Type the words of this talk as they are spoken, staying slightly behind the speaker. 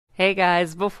Hey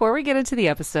guys, before we get into the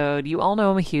episode, you all know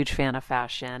I'm a huge fan of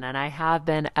fashion, and I have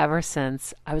been ever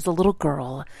since I was a little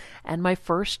girl. And my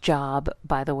first job,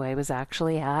 by the way, was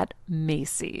actually at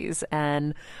Macy's.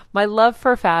 And my love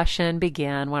for fashion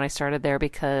began when I started there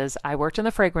because I worked in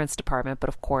the fragrance department, but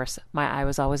of course, my eye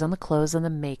was always on the clothes and the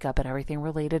makeup and everything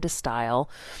related to style.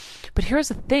 But here's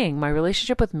the thing, my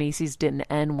relationship with Macy's didn't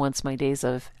end once my days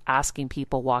of asking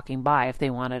people walking by if they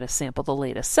wanted to sample the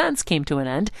latest scents came to an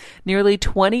end. Nearly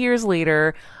 20 years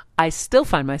later, I still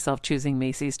find myself choosing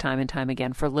Macy's time and time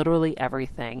again for literally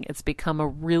everything. It's become a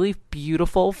really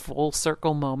beautiful full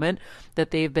circle moment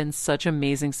that they've been such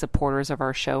amazing supporters of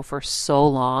our show for so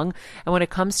long. And when it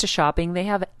comes to shopping, they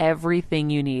have everything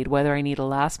you need, whether I need a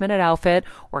last minute outfit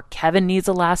or Kevin needs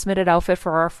a last minute outfit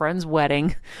for our friend's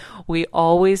wedding. We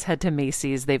always head to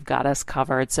Macy's. They've got us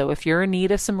covered. So if you're in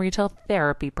need of some retail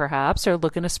therapy, perhaps, or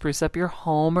looking to spruce up your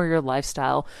home or your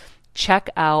lifestyle, check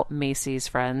out Macy's,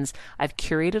 friends. I've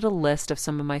curated a list of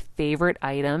some of my favorite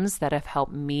items that have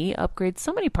helped me upgrade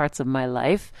so many parts of my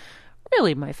life.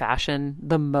 Really my fashion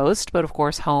the most, but of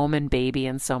course home and baby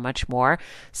and so much more.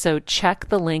 So check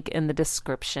the link in the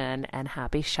description and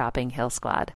happy shopping, Hill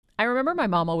Squad. I remember my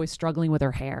mom always struggling with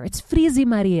her hair. It's Frizi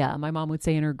Maria, my mom would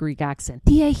say in her Greek accent.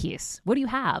 Diehis, what do you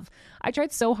have? I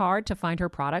tried so hard to find her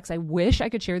products. I wish I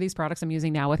could share these products I'm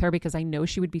using now with her because I know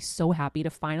she would be so happy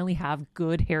to finally have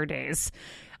good hair days.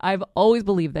 I've always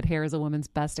believed that hair is a woman's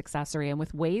best accessory, and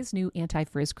with Ouai's new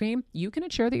anti-frizz cream, you can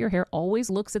ensure that your hair always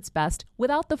looks its best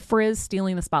without the frizz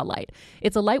stealing the spotlight.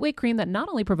 It's a lightweight cream that not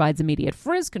only provides immediate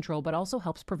frizz control, but also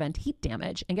helps prevent heat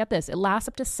damage. And get this, it lasts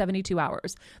up to 72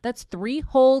 hours. That's 3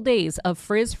 whole days of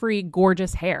frizz-free,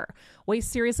 gorgeous hair. Ouai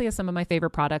seriously has some of my favorite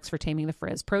products for taming the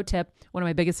frizz. Pro tip, one of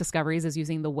my biggest discoveries is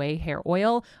using the Ouai hair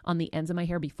oil on the ends of my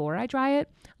hair before I dry it.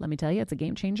 Let me tell you, it's a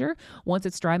game changer. Once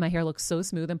it's dry, my hair looks so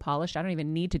smooth and polished, I don't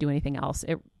even need to do anything else.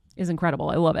 It is incredible.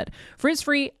 I love it.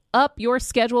 Frizz-free, up your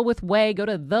schedule with Ouai. Go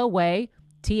to the Ouai,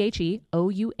 TheOuai.com,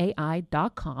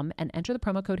 and enter the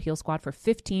promo code Heal Squad for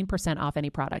 15% off any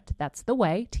product. That's the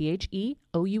Ouai,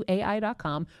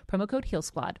 TheOuai.com, promo code Heal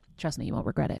Squad. Trust me, you won't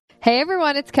regret it. Hey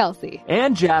everyone, it's Kelsey.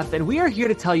 And Jeff, and we are here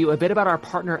to tell you a bit about our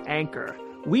partner Anchor.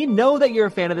 We know that you're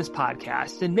a fan of this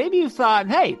podcast, and maybe you thought,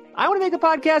 hey, I want to make a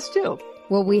podcast too.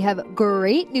 Well, we have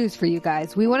great news for you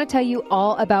guys. We want to tell you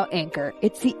all about Anchor.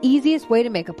 It's the easiest way to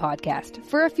make a podcast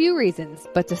for a few reasons,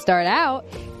 but to start out,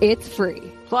 it's free.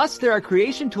 Plus, there are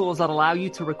creation tools that allow you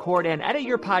to record and edit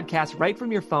your podcast right from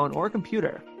your phone or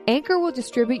computer. Anchor will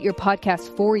distribute your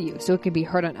podcast for you so it can be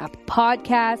heard on Apple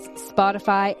Podcasts,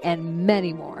 Spotify, and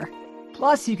many more.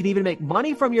 Plus, you can even make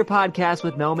money from your podcast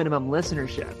with no minimum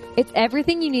listenership. It's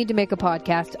everything you need to make a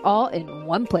podcast all in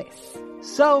one place.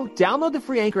 So, download the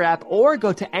free Anchor app or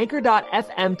go to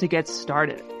anchor.fm to get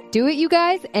started. Do it, you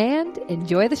guys, and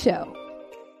enjoy the show.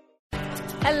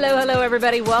 Hello,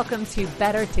 everybody. Welcome to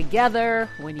Better Together.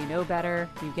 When you know better,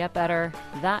 you get better.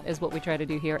 That is what we try to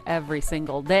do here every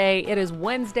single day. It is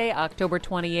Wednesday, October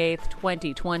 28th,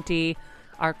 2020.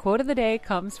 Our quote of the day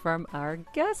comes from our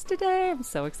guest today. I'm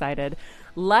so excited.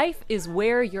 Life is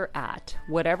where you're at.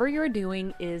 Whatever you're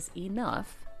doing is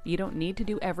enough. You don't need to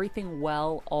do everything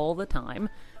well all the time.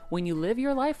 When you live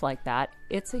your life like that,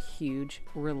 it's a huge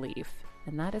relief.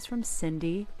 And that is from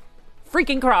Cindy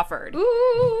freaking Crawford.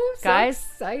 Ooh, so guys,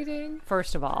 exciting.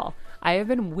 First of all, I have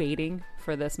been waiting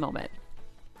for this moment.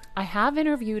 I have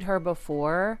interviewed her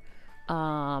before,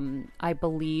 I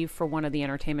believe for one of the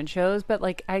entertainment shows, but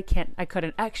like I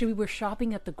couldn't. Actually, we were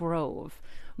shopping at the Grove,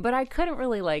 but I couldn't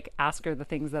really like ask her the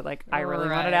things that like I really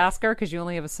wanted to ask her because you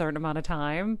only have a certain amount of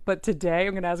time. But today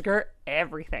I'm going to ask her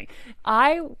everything.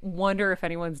 I wonder if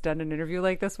anyone's done an interview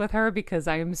like this with her because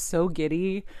I am so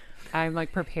giddy. I'm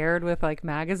like prepared with like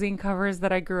magazine covers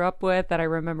that I grew up with that I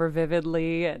remember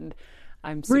vividly, and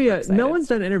I'm super Bria, excited. no one's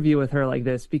done an interview with her like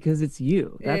this because it's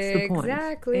you. That's the point.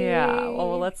 Exactly. Yeah.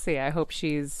 Well, let's see. I hope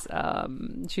she's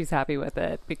happy with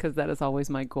it because that is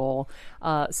always my goal.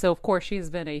 So of course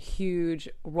she's been a huge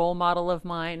role model of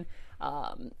mine.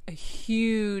 A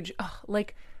huge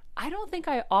like I don't think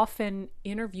I often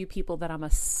interview people that I'm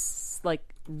a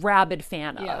like rabid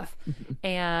fan of,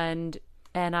 and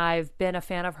I've been a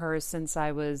fan of hers since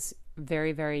I was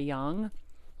very, very young,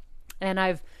 and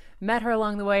I've met her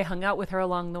along the way, hung out with her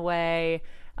along the way,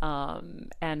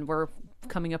 and we're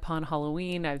coming upon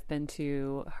Halloween. I've been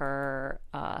to her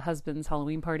husband's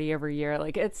Halloween party every year.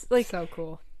 Like it's like so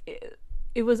cool.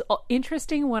 It was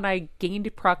interesting when I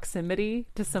gained proximity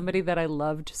to somebody that I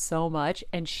loved so much,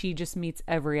 and she just meets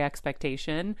every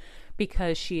expectation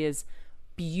because she is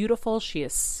beautiful, she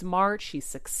is smart, she's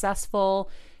successful,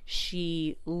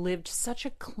 she lived such a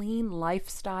clean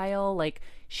lifestyle. Like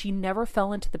she never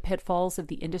fell into the pitfalls of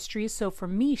the industry. So for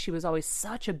me, she was always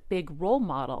such a big role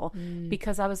model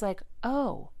because I was like,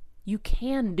 oh, you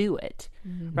can do it,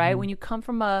 right? When you come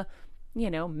from a,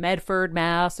 Medford,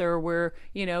 Mass, or where,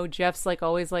 Jeff's like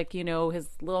always like, his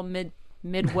little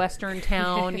Midwestern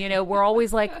town, we're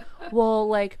always like, well,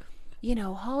 like,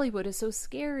 Hollywood is so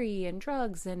scary and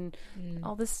drugs and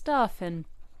all this stuff. And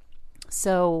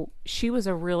so she was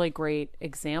a really great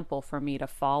example for me to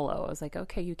follow. I was like,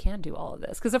 okay, you can do all of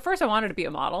this. Because at first I wanted to be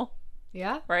a model.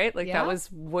 Yeah. Right? Like that was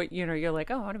what, you're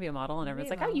like, oh, I want to be a model. And everyone's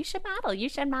like, oh, you should model. You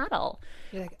should model.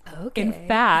 You're like, okay. In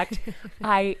fact,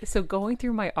 so going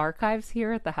through my archives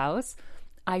here at the house,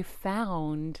 I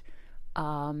found,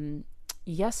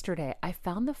 yesterday, I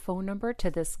found the phone number to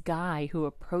this guy who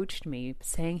approached me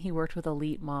saying he worked with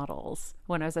elite models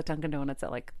when I was at Dunkin' Donuts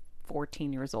at like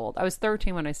 14 years old. I was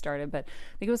 13 when I started, but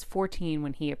I think it was 14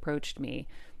 when he approached me.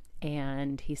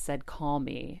 And he said, call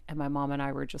me. And my mom and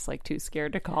I were just like too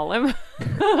scared to call him.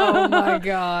 Oh my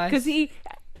gosh. Because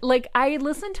I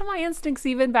listened to my instincts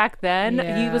even back then.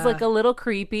 Yeah. He was like a little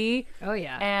creepy. Oh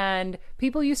yeah. And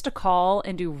people used to call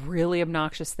and do really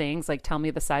obnoxious things, like tell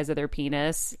me the size of their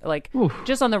penis, like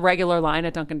just on the regular line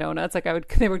at Dunkin' Donuts. Like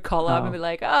they would call up and be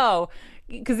like, oh,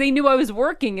 because they knew I was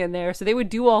working in there. So they would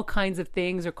do all kinds of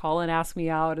things or call and ask me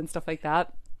out and stuff like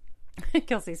that.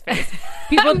 Kelsey's face.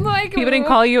 People didn't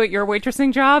call you at your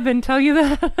waitressing job and tell you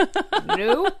that?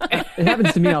 Nope. It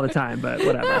happens to me all the time, but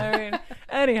whatever. I mean,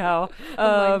 anyhow,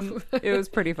 it was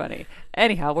pretty funny.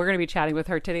 Anyhow, we're going to be chatting with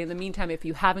her today. In the meantime, if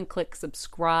you haven't clicked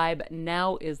subscribe,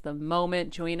 now is the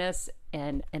moment. Join us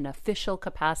in an official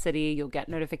capacity. You'll get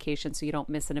notifications so you don't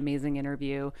miss an amazing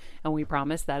interview. And we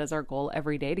promise that is our goal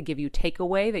every day, to give you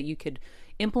takeaway that you could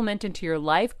implement into your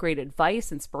life, great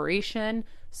advice, inspiration,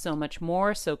 so much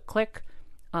more. So click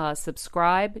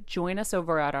subscribe. Join us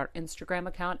over at our Instagram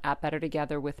account at Better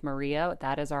Together with Maria.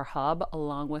 That is our hub,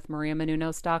 along with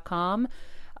mariamenounos.com.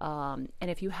 And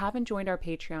if you haven't joined our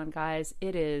Patreon, guys,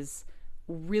 it is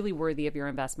really worthy of your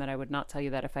investment. I would not tell you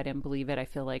that if I didn't believe it. I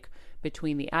feel like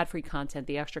between the ad-free content,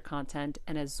 the extra content,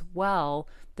 and as well,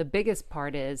 the biggest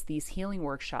part is these healing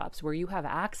workshops where you have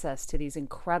access to these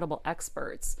incredible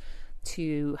experts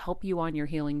to help you on your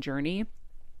healing journey.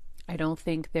 I don't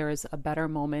think there is a better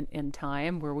moment in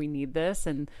time where we need this.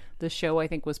 And the show, I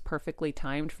think, was perfectly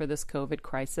timed for this COVID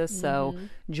crisis. So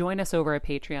join us over at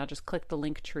Patreon. Just click the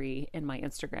link tree in my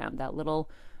Instagram, that little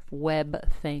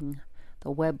web thing,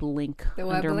 the web link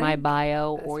under my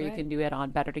bio, or you can do it on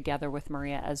Better Together with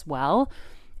Maria as well.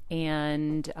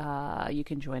 And you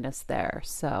can join us there.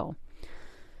 So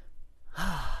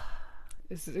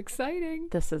this is exciting.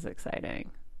 This is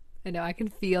exciting. I know. I can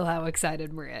feel how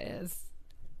excited Maria is.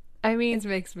 I mean, it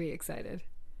makes me excited.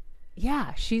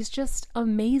 Yeah, she's just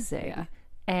amazing. Yeah.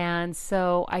 And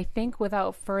so I think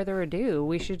without further ado,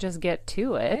 we should just get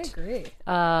to it. I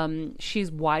agree.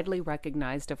 She's widely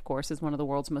recognized, of course, as one of the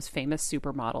world's most famous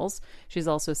supermodels. She's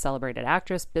also a celebrated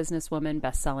actress, businesswoman,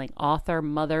 best-selling author,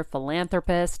 mother,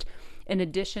 philanthropist. In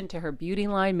addition to her beauty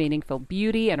line, Meaningful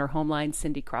Beauty, and her home line,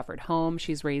 Cindy Crawford Home,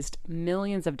 she's raised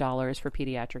millions of dollars for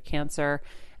pediatric cancer.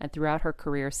 And throughout her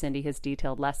career, Cindy has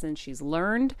detailed lessons she's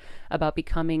learned about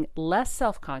becoming less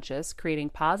self-conscious, creating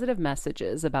positive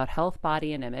messages about health,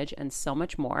 body, and image, and so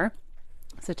much more.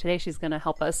 So today she's going to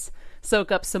help us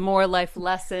soak up some more life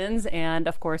lessons. And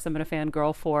of course, I'm going to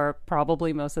fangirl for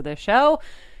probably most of this show.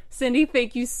 Cindy,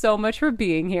 thank you so much for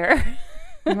being here.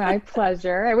 My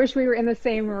pleasure. I wish we were in the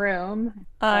same room.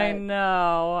 I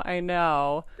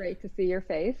know. Great to see your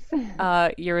face.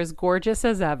 You're as gorgeous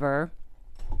as ever.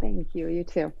 Thank you. You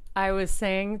too. I was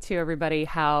saying to everybody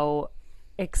how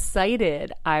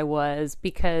excited I was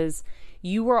because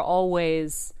you were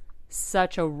always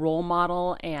such a role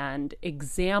model and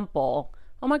example.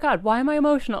 Oh my God, why am I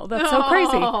emotional? That's so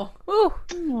crazy. Ooh.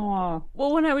 Aww.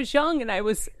 Well, when I was young and I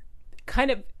was kind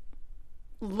of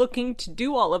looking to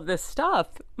do all of this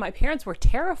stuff, my parents were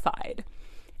terrified.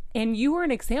 And you were an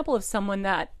example of someone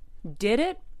that did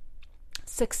it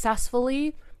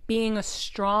successfully, being a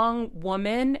strong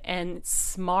woman and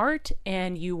smart,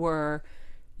 and you were,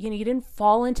 you didn't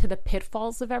fall into the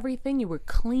pitfalls of everything. You were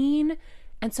clean.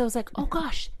 And so I was like, oh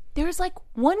gosh, there's like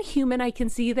one human I can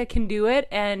see that can do it.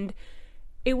 And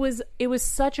it was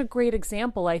such a great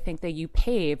example, I think, that you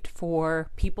paved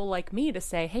for people like me to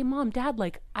say, hey, mom, dad,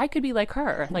 like I could be like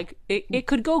her. Like it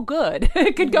could go good.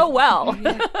 It could go well.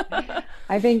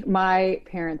 I think my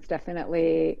parents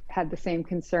definitely had the same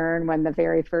concern when the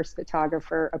very first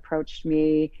photographer approached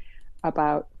me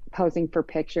about posing for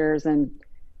pictures. And,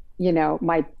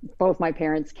 both my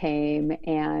parents came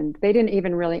and they didn't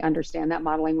even really understand that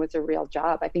modeling was a real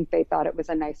job. I think they thought it was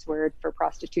a nice word for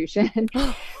prostitution.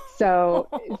 So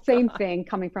same thing,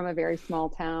 coming from a very small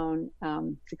town,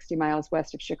 60 miles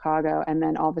west of Chicago, and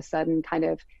then all of a sudden kind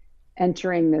of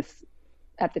entering this,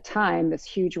 at the time, this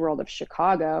huge world of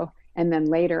Chicago, and then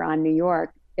later on New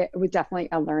York. It was definitely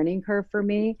a learning curve for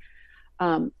me.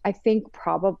 I think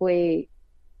probably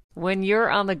when you're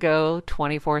on the go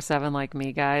 24/7 like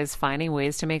me, guys, finding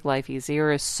ways to make life easier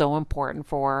is so important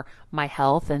for my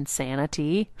health and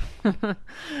sanity.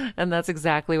 And that's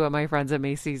exactly what my friends at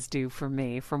Macy's do for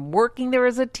me. From working there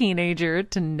as a teenager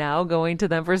to now going to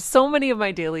them for so many of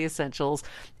my daily essentials,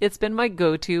 it's been my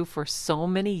go-to for so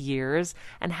many years.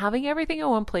 And having everything in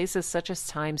one place is such a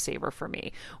time saver for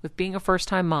me. With being a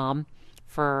first-time mom,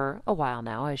 for a while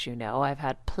now, as you know, I've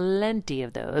had plenty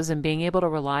of those, and being able to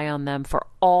rely on them for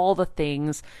all the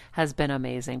things has been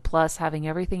amazing. Plus, having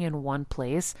everything in one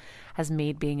place has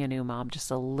made being a new mom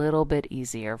just a little bit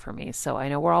easier for me. So I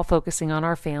know we're all focusing on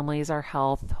our families, our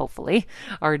health, hopefully,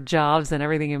 our jobs and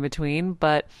everything in between,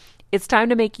 but it's time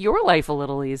to make your life a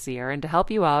little easier. And to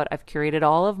help you out, I've curated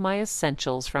all of my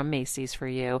essentials from Macy's for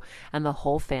you and the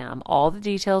whole fam. All the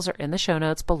details are in the show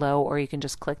notes below, or you can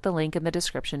just click the link in the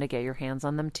description to get your hands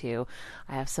on them too.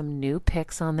 I have some new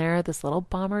picks on there. This little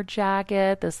bomber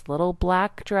jacket, this little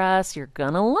black dress. You're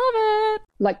gonna love it.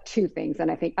 Like two things. And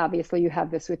I think obviously you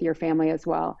have this with your family as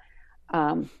well.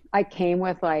 I came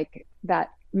with like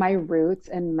that, my roots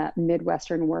and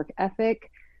Midwestern work ethic.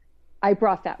 I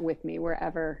brought that with me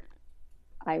wherever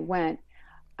I went.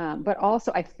 But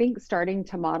also, I think starting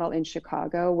to model in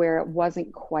Chicago, where it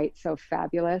wasn't quite so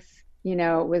fabulous,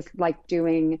 it was like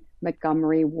doing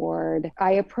Montgomery Ward.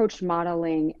 I approached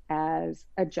modeling as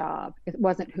a job. It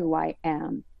wasn't who I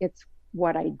am. It's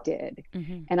what I did.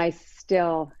 Mm-hmm. And I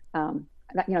still,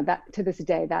 that to this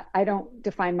day, that I don't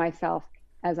define myself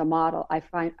as a model.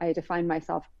 I define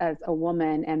myself as a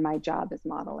woman, and my job is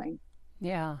modeling.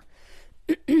 Yeah.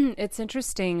 It's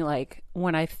interesting, like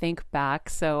when I think back,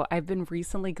 so I've been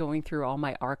recently going through all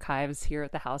my archives here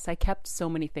at the house. I kept so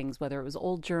many things, whether it was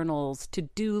old journals,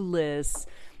 to-do lists,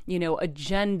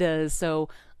 agendas. So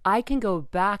I can go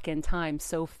back in time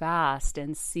so fast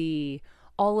and see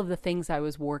all of the things I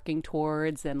was working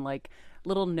towards and like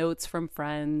little notes from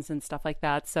friends and stuff like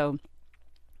that. So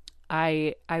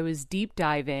I was deep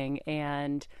diving,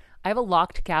 and I have a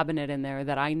locked cabinet in there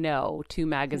that I know 2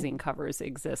 magazine covers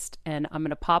exist, and I'm going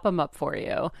to pop them up for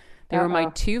you. They were my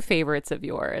 2 favorites of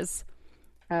yours.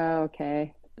 Oh,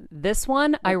 okay. This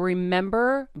one I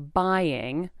remember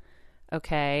buying,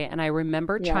 okay, and I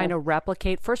remember trying to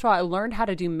replicate. First of all, I learned how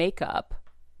to do makeup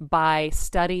by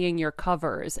studying your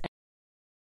covers.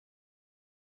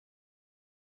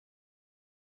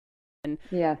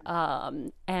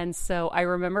 And so I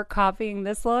remember copying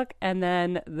this look, and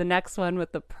then the next one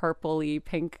with the purpley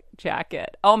pink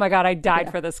jacket. Oh my God, I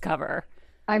died for this cover.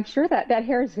 I'm sure that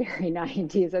hair is very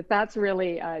 90s. That's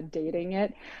really dating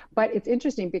it. But it's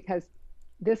interesting because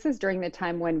this is during the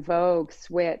time when Vogue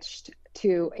switched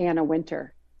to Anna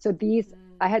Wintour. So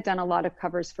I had done a lot of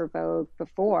covers for Vogue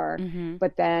before,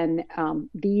 but then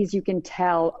these, you can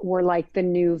tell, were like the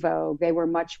new Vogue. They were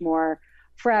much more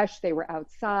fresh. They were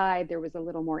outside. There was a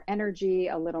little more energy,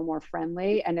 a little more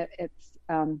friendly. And it's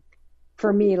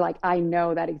for me, like, I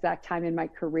know that exact time in my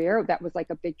career, that was like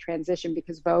a big transition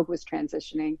because Vogue was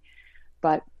transitioning.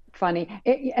 But funny.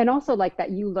 And also like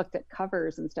that you looked at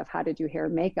covers and stuff, how to do hair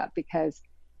and makeup, because,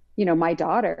 my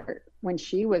daughter, when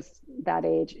she was that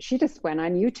age, she just went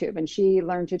on YouTube and she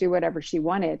learned to do whatever she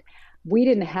wanted. We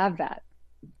didn't have that.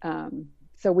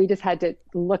 So we just had to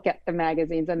look at the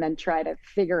magazines and then try to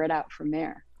figure it out from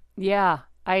there. Yeah,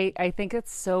 I think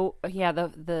it's so,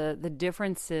 the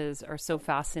differences are so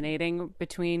fascinating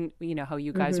between, how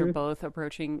you guys are both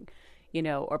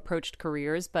approached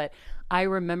careers. But I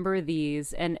remember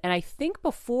these, and I think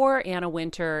before Anna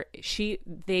Wintour,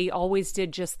 they always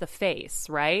did just the face,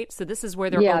 right? So this is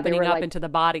where they're opening up into the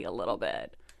body a little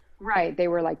bit. Right. They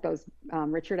were like those,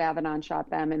 Richard Avedon shot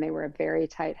them, and they were a very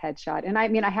tight headshot. And I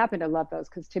mean, I happen to love those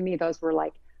because to me, those were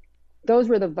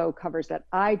the Vogue covers that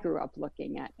I grew up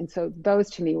looking at. And so those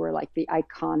to me were like the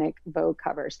iconic Vogue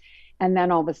covers. And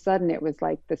then all of a sudden it was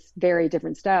like this very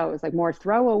different style. It was like more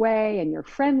throwaway, and you're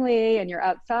friendly and you're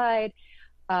outside.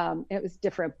 It was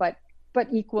different, but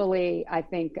equally, I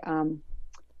think,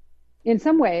 in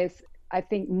some ways, I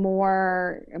think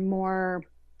more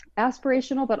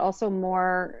aspirational, but also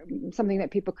more something that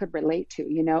people could relate to.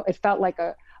 It felt like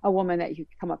a woman that you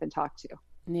could come up and talk to.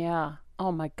 Yeah.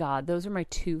 Oh my God, those are my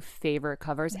two favorite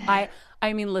covers.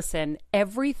 I mean, listen,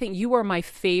 everything, you are my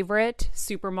favorite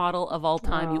supermodel of all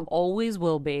time. You always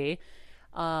will be.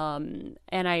 And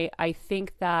I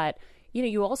think that, you know,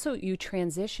 you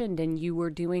transitioned and you were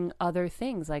doing other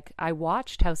things. Like I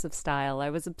watched House of Style.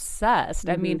 I was obsessed.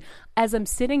 I mean, as I'm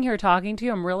sitting here talking to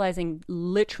you, I'm realizing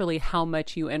literally how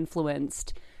much you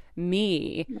influenced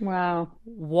me. Wow.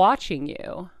 Watching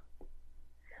you.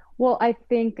 Well, I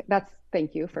think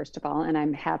thank you, first of all. And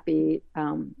I'm happy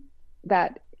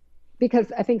that,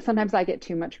 because I think sometimes I get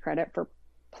too much credit for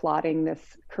plotting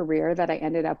this career that I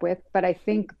ended up with. But I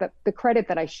think that the credit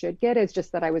that I should get is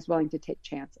just that I was willing to take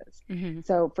chances.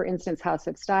 So for instance, House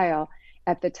of Style,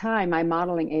 at the time, my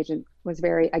modeling agent was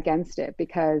very against it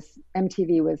because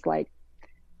MTV was like,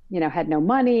 you know, had no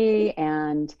money,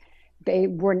 and they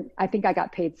weren't, I think I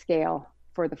got paid scale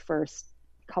for the first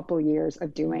couple years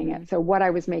of doing it. So what I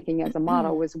was making as a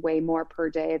model was way more per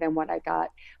day than what I got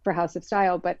for House of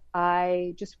Style. But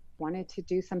I just wanted to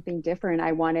do something different.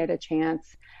 I wanted a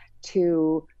chance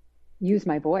to use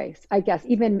my voice, I guess,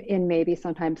 even in maybe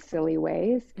sometimes silly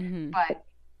ways. But,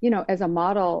 you know, as a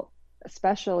model,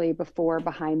 especially before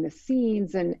behind the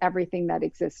scenes and everything that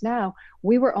exists now,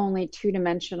 we were only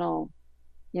two-dimensional,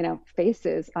 you know,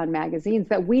 faces on magazines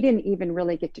that we didn't even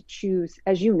really get to choose.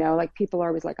 As you know, like people are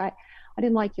always like, I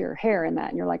didn't like your hair in that.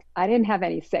 And you're like, I didn't have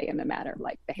any say in the matter.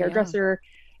 Like the hairdresser,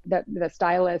 the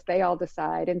stylist, they all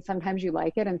decide. And sometimes you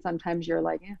like it. And sometimes you're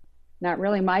like, not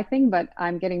really my thing, but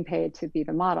I'm getting paid to be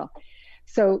the model.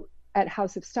 So at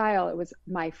House of Style, it was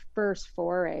my first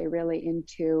foray really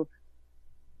into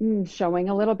showing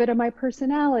a little bit of my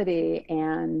personality,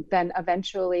 and then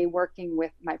eventually working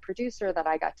with my producer that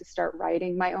I got to start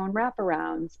writing my own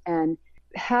wraparounds, and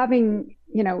having,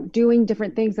 you know, doing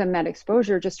different things. And that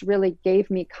exposure just really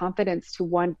gave me confidence to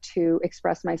want to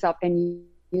express myself and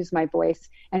use my voice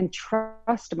and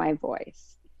trust my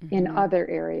voice in other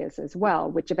areas as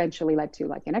well, which eventually led to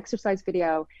like an exercise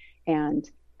video. And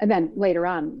then later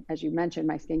on, as you mentioned,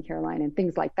 my skincare line and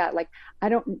things like that. Like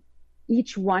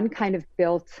each one kind of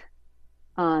built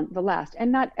on the last,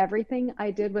 and not everything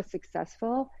I did was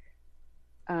successful.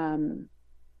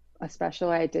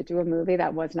 Especially I did do a movie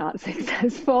that was not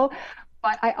successful,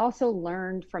 but I also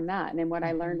learned from that. And then what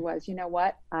I learned was, you know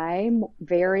what, I'm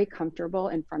very comfortable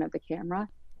in front of the camera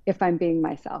if I'm being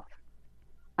myself.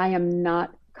 I am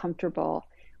not comfortable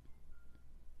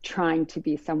trying to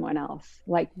be someone else.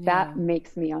 Like that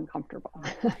makes me uncomfortable.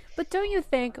 But don't you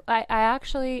think, I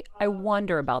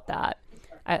wonder about that.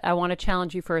 I want to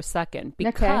challenge you for a second,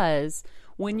 because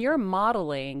when you're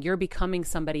modeling, you're becoming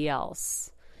somebody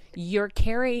else. You're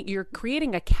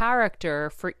creating a character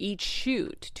for each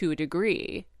shoot to a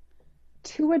degree.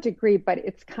 To a degree, but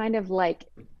it's kind of like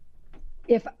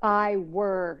if I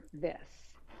were this.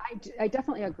 I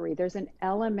definitely agree. There's an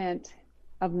element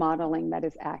of modeling that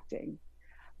is acting.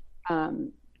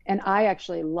 And I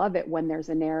actually love it when there's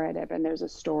a narrative and there's a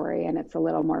story and it's a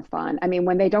little more fun. I mean,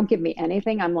 when they don't give me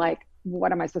anything, I'm like,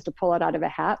 what am I supposed to pull it out of a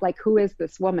hat? Like, who is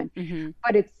this woman?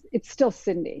 But it's still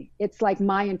Cindy. It's like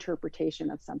my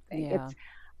interpretation of something. It's,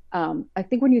 I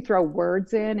think when you throw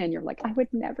words in and you're like, I would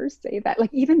never say that.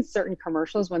 Like even certain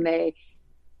commercials, when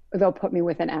they'll put me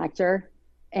with an actor,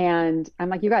 and I'm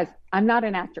like, you guys, I'm not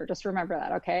an actor. Just remember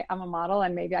that. Okay. I'm a model,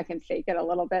 and maybe I can fake it a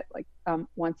little bit, like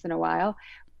once in a while.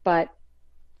 But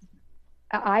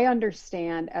I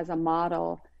understand as a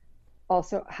model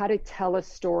also how to tell a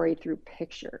story through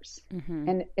pictures.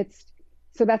 And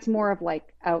so that's more of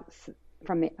like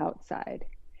from the outside.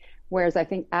 Whereas I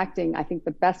think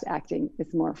the best acting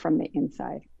is more from the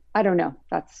inside. I don't know.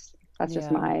 That's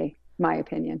just my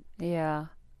opinion. Yeah.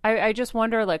 I just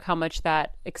wonder like how much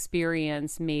that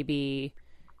experience maybe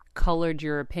colored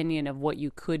your opinion of what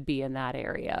you could be in that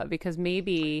area. Because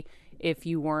maybe if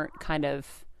you weren't kind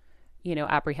of, you know,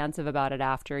 apprehensive about it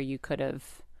after, you could have,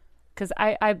 because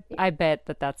I bet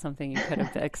that's something you could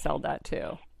have excelled at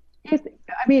too. I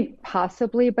mean,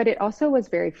 possibly, but it also was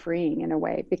very freeing in a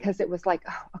way, because it was like,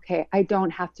 oh, okay, I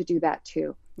don't have to do that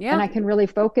too. Yeah. And I can really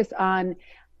focus on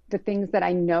the things that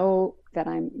I know that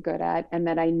I'm good at and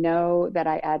that I know that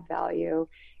I add value.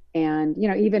 And, you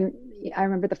know, even I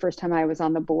remember the first time I was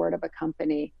on the board of a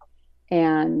company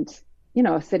and, you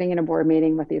know, sitting in a board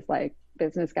meeting with these like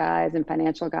business guys and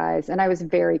financial guys. And I was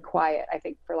very quiet, I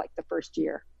think, for like the first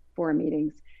year, 4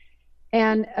 meetings.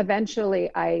 And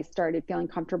eventually I started feeling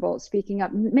comfortable speaking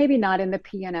up, maybe not in the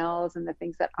P&Ls and the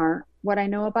things that aren't what I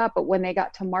know about, but when they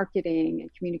got to marketing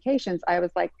and communications, I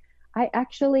was like, I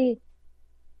actually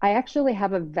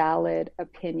have a valid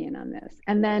opinion on this.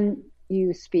 And then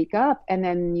you speak up, and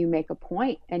then you make a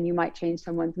point, and you might change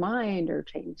someone's mind or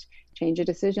change a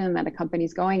decision that a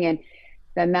company's going in.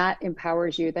 then that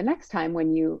empowers you the next time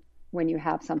when you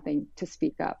have something to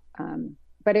speak up.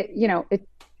 But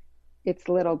it's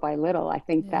little by little. I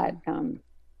think that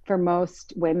for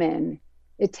most women,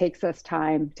 it takes us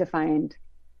time to find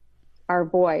our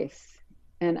voice.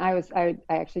 And I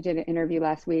actually did an interview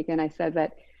last week, and I said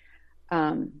that,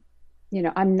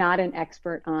 I'm not an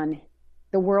expert on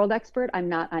the world expert. I'm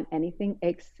not on anything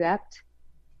except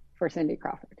for Cindy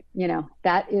Crawford.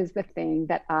 That is the thing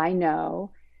that I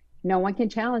know no one can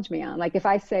challenge me on. Like if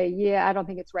I say, yeah, I don't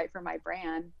think it's right for my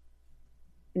brand,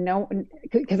 no,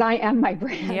 because I am my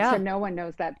brand. So no one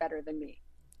knows that better than me.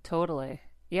 Totally.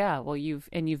 Yeah. Well, you've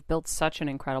built such an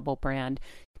incredible brand.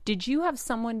 Did you have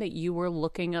someone that you were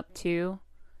looking up to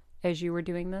as you were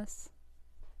doing this?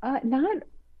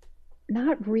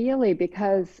 Not really,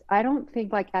 because I don't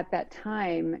think, like, at that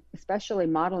time, especially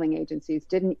modeling agencies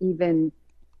didn't even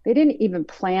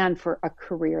plan for a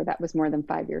career that was more than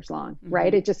 5 years long,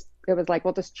 right? It was like,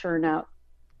 we'll just churn out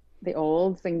the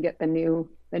olds and get the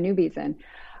newbies in.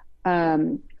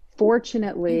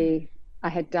 Fortunately, I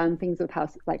had done things with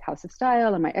House of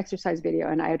Style and my exercise video,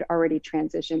 and I had already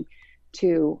transitioned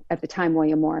to, at the time,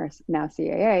 William Morris, now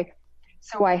CAA.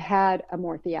 So I had a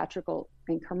more theatrical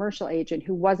and commercial agent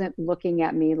who wasn't looking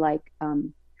at me like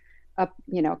a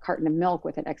carton of milk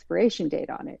with an expiration date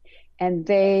on it. And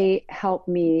they helped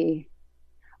me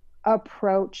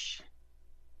approach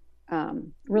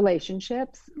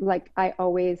relationships. Like I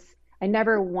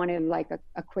never wanted like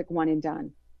a quick one and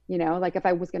done. Like if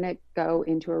I was going to go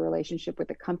into a relationship with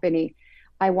a company,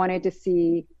 I wanted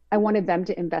them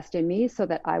to invest in me so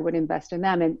that I would invest in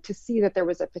them, and to see that there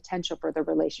was a potential for the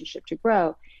relationship to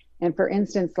grow. And for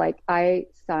instance, like I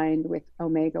signed with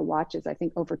Omega Watches, I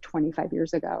think over 25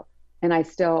 years ago, and I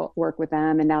still work with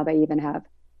them. And now they even have,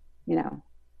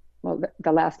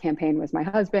 the last campaign was my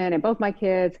husband and both my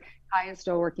kids. I am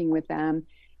still working with them.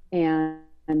 And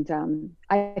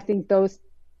I think those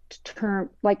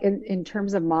like in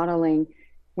terms of modeling,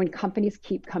 when companies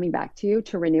keep coming back to you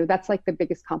to renew, that's like the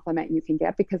biggest compliment you can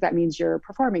get, because that means you're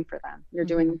performing for them. You're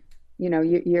doing,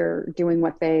 you're doing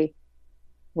what they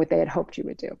had hoped you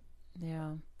would do.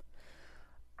 Yeah.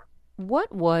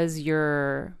 What was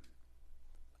we'll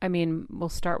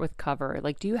start with cover.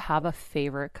 Like, do you have a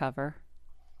favorite cover?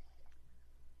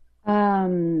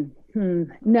 No,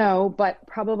 but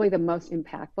probably the most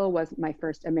impactful was my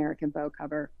first American Vogue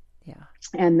cover. Yeah.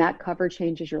 And that cover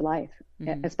changes your life,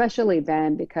 especially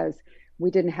then, because we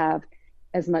didn't have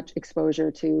as much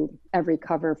exposure to every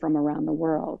cover from around the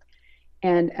world.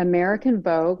 And American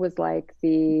Vogue was like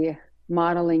the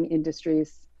modeling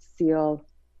industry's seal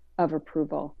of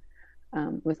approval.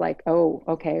 Was like, oh,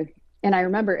 okay. And I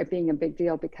remember it being a big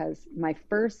deal because my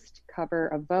first cover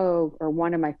of Vogue, or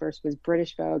one of my first, was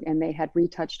British Vogue, and they had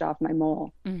retouched off my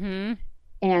mole. Mm-hmm.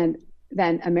 And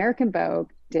then American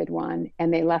Vogue did one,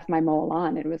 and they left my mole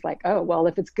on. It was like, oh, well,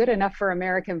 if it's good enough for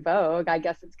American Vogue, I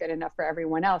guess it's good enough for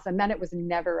everyone else. And then it was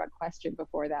never a question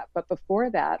before that. But before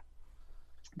that,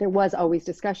 there was always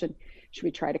discussion. Should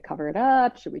we try to cover it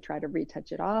up? Should we try to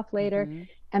retouch it off later? Mm-hmm.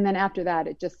 And then after that,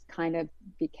 it just kind of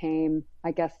became,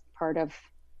 I guess, part of,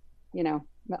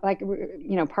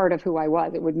 part of who I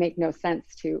was. It would make no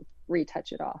sense to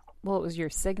retouch it off. Well, it was your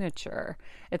signature.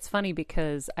 It's funny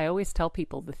because I always tell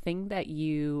people the thing that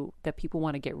people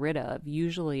want to get rid of,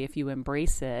 usually if you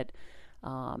embrace it,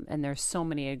 and there's so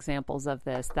many examples of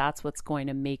this, that's what's going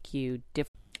to make you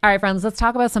different. All right, friends, let's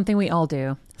talk about something we all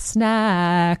do.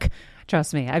 Snack.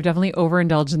 Trust me, I've definitely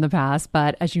overindulged in the past,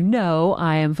 but as you know,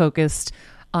 I am focused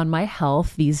on my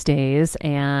health these days,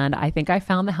 and I think I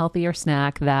found the healthier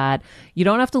snack that you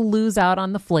don't have to lose out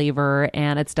on the flavor,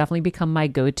 and it's definitely become my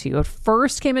go-to. It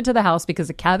first came into the house because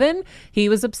of Kevin. He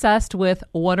was obsessed with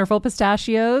Wonderful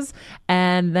Pistachios,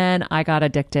 and then I got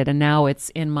addicted, and now it's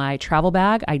in my travel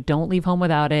bag. I don't leave home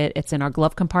without it. It's in our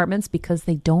glove compartments because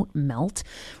they don't melt.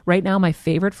 Right now, my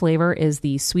favorite flavor is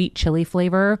the sweet chili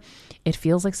flavor. It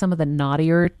feels like some of the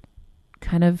naughtier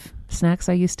kind of snacks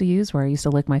I used to use, where I used to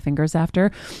lick my fingers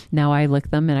after. Now I lick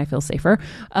them and I feel safer.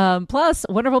 Plus,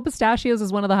 Wonderful Pistachios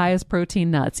is one of the highest protein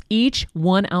nuts. Each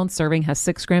 1 ounce serving has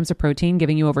 6 grams of protein,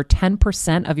 giving you over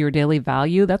 10% of your daily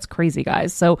value. That's crazy,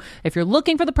 guys. So if you're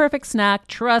looking for the perfect snack,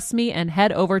 trust me and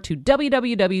head over to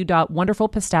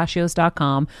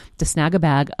www.wonderfulpistachios.com to snag a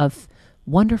bag of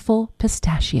Wonderful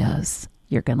Pistachios.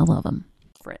 You're going to love them.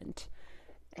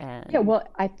 Yeah, well,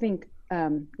 I think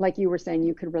like you were saying,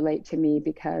 you could relate to me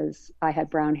because I had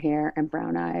brown hair and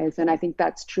brown eyes. And I think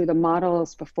that's true. The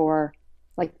models before,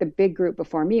 like the big group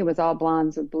before me, was all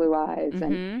blondes with blue eyes.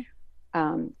 Mm-hmm.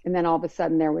 And then all of a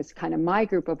sudden there was kind of my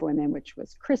group of women, which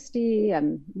was Christy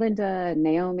and Linda and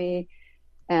Naomi.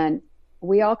 And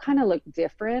we all kind of looked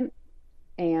different.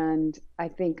 And I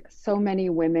think so many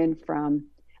women from,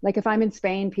 like, if I'm in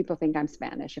Spain, people think I'm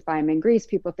Spanish. If I'm in Greece,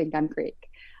 people think I'm Greek.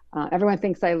 Everyone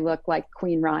thinks I look like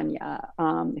Queen Rania.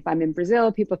 If I'm in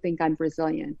Brazil, people think I'm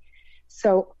Brazilian.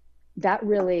 So that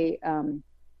really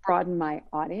broadened my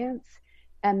audience.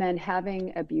 And then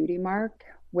having a beauty mark,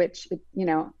 which, you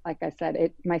know, like I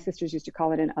said, my sisters used to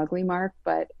call it an ugly mark,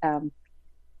 but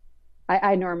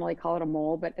I normally call it a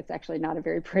mole, but it's actually not a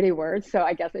very pretty word. So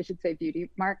I guess I should say beauty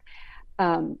mark.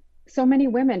 So many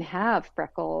women have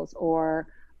freckles or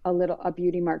a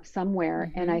beauty mark somewhere.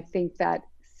 Mm-hmm. And I think that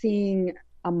seeing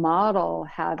a model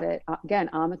have it, again,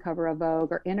 on the cover of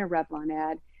Vogue or in a Revlon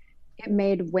ad, it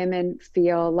made women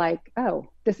feel like, oh,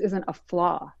 this isn't a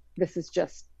flaw. This is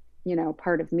just, you know,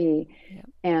 part of me. Yeah.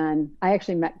 And I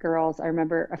actually met girls. I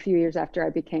remember a few years after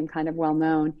I became kind of well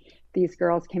known, these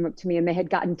girls came up to me and they had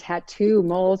gotten tattoo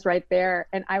moles right there.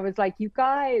 And I was like, you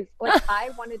guys, like,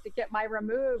 I wanted to get mine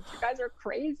removed. You guys are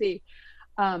crazy.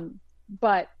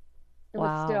 But it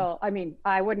was still, I mean,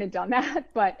 I wouldn't have done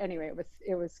that, but anyway,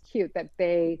 it was cute that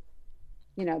they,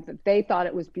 you know, that they thought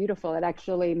it was beautiful. It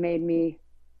actually made me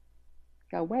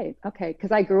go, wait, okay. Cause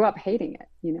I grew up hating it,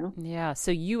 you know? Yeah.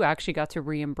 So you actually got to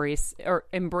embrace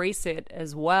it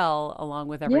as well, along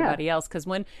with everybody else. Cause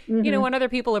when, mm-hmm. you know, when other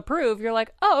people approve, you're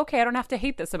like, oh, okay, I don't have to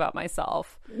hate this about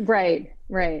myself. Right.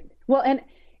 Right. Well,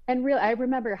 and really, I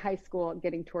remember high school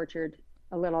getting tortured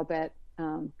a little bit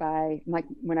by, like,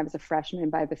 when I was a freshman,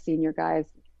 by the senior guys.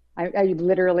 I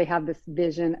literally have this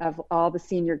vision of all the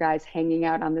senior guys hanging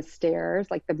out on the stairs,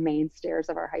 like the main stairs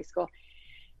of our high school.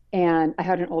 And I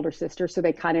had an older sister, so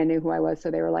they kind of knew who I was.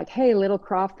 So they were like, hey, little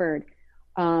Crawford,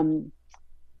 you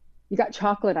got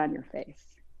chocolate on your face.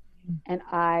 And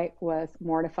I was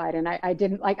mortified. And I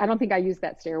didn't, like, I don't think I used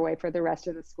that stairway for the rest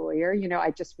of the school year. You know, I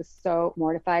just was so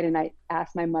mortified. And I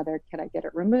asked my mother, could I get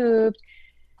it removed?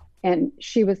 And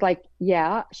she was like,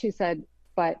 yeah. She said,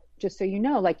 but just so you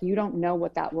know, like, you don't know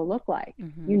what that will look like.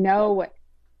 Mm-hmm. You know what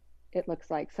it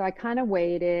looks like. So I kind of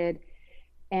waited.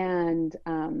 And,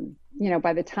 you know,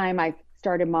 by the time I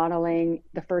started modeling,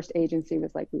 the first agency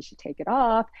was like, we should take it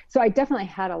off. So I definitely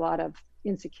had a lot of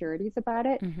insecurities about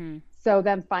it. Mm-hmm. So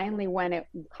then finally, when it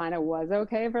kind of was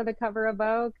okay for the cover of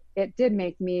Vogue, it did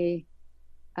make me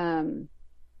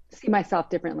see myself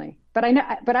differently. But I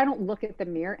don't look at the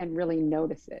mirror and really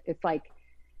notice it. It's like,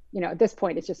 you know, at this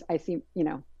point, it's just, I see, you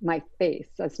know, my face.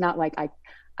 So it's not like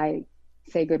I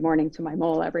say good morning to my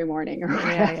mole every morning or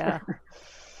whatever. Yeah.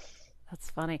 That's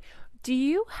funny. Do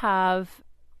you have,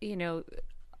 you know,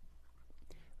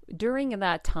 during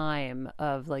that time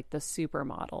of like the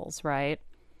supermodels, right?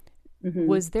 Mm-hmm.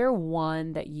 Was there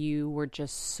one that you were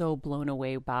just so blown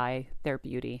away by their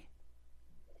beauty?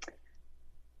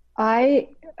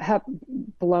 I have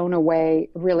blown away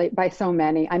really by so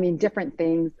many. I mean, different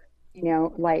things, you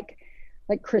know, like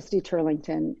Christy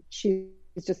Turlington. She's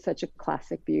just such a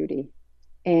classic beauty.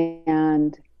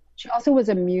 And she also was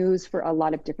a muse for a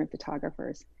lot of different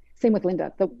photographers. Same with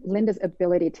Linda. Linda's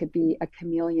ability to be a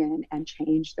chameleon and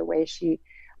change the way she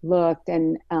looked,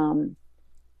 and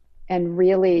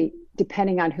really,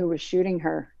 depending on who was shooting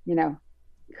her, you know,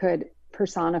 could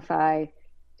personify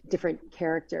different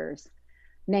characters.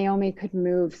 Naomi could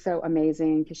move so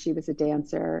amazing because she was a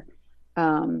dancer.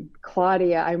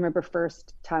 Claudia, I remember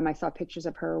first time I saw pictures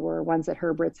of her were ones that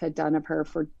Herberts had done of her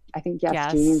for, I think,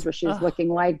 Guess Jeans, where she was looking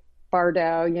like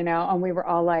Bardot, you know, and we were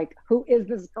all like, who is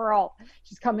this girl?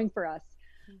 She's coming for us.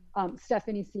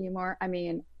 Stephanie Seymour, I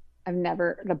mean,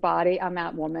 the body on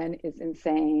that woman is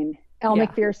insane. Elle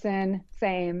Macpherson,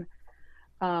 same.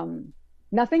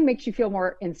 Nothing makes you feel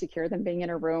more insecure than being in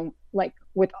a room, like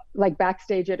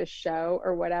backstage at a show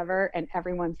or whatever, and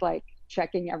everyone's like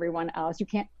checking everyone else. You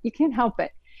can't help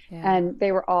it. Yeah. And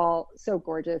they were all so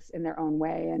gorgeous in their own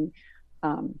way. And,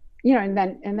 you know, and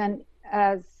then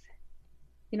as,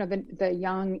 you know, the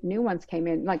young new ones came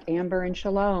in, like Amber and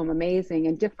Shalom, amazing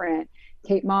and different.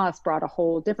 Kate Moss brought a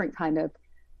whole different kind of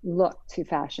look to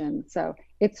fashion. So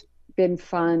it's been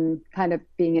fun kind of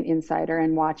being an insider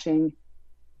and watching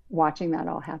that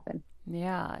all happen.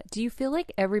 Yeah. Do you feel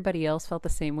like everybody else felt the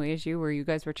same way as you, where you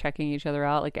guys were checking each other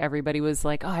out? Like everybody was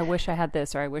like, oh, I wish I had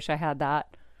this, or I wish I had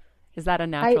that. Is that a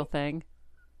natural thing?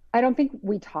 I don't think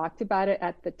we talked about it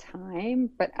at the time,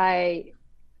 but I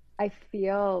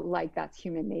feel like that's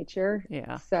human nature.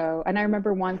 Yeah. So, and I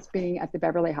remember once being at the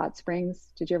Beverly Hot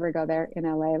Springs. Did you ever go there in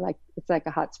LA? Like, it's like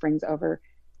a hot springs over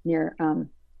near,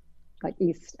 like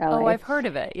East LA. Oh, I've heard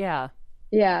of it. Yeah.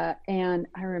 Yeah. And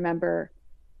I remember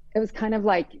it was kind of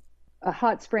like a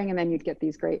hot spring, and then you'd get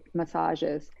these great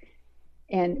massages,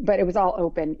 but it was all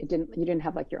open. You didn't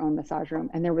have like your own massage room.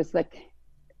 And there was like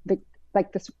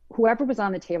like this, whoever was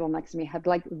on the table next to me had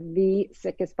like the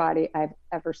sickest body I've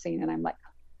ever seen. And I'm like,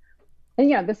 and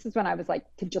you know, this is when I was like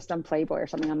just on Playboy or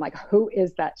something. I'm like, who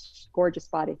is that gorgeous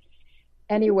body?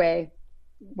 Anyway,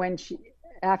 when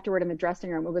afterward in the dressing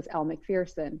room, it was Elle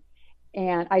Macpherson.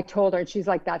 And I told her, and she's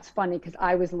like, that's funny, because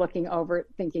I was looking over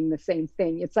thinking the same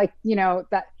thing. It's like, you know,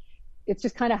 that it's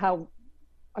just kind of how,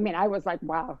 I mean, I was like,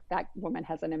 wow, that woman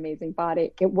has an amazing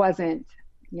body. It wasn't,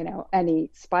 you know, any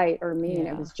spite or mean.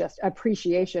 It was just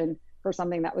appreciation for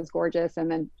something that was gorgeous. And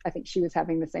then I think she was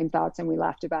having the same thoughts, and we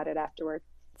laughed about it afterward.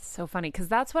 It's so funny, because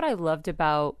that's what I loved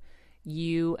about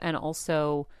you, and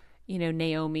also, you know,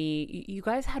 Naomi, you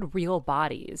guys had real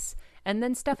bodies. And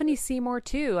then Stephanie Seymour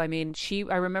too. I mean,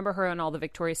 I remember her on all the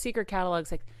Victoria's Secret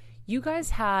catalogs. Like, you guys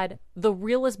had the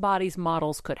realest bodies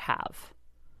models could have,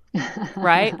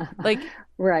 right? Like,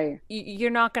 right. You're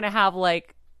not going to have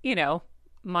like, you know,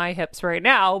 my hips right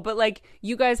now, but like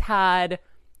you guys had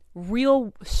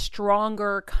real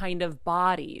stronger kind of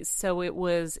bodies. So it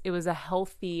was a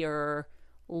healthier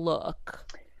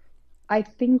look. I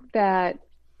think that,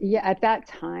 yeah, at that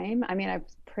time, I mean, I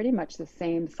was pretty much the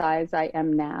same size I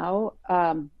am now.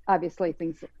 Obviously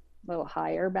things a little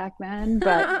higher back then,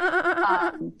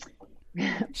 but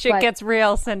shit gets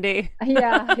real, Cindy.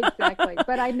 Yeah, exactly.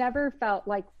 But I never felt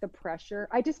like the pressure.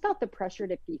 I just felt the pressure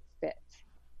to be fit.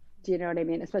 Do you know what I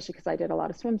mean? Especially because I did a lot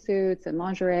of swimsuits and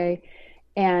lingerie,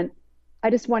 and I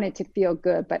just wanted to feel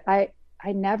good. But I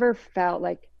never felt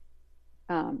like,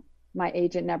 my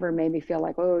agent never made me feel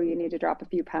like, oh, you need to drop a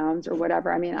few pounds or whatever.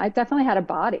 I mean, I definitely had a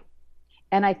body.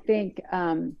 And I think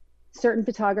certain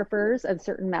photographers and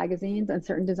certain magazines and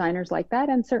certain designers like that,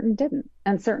 and certain didn't.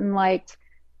 And certain liked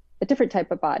a different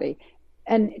type of body.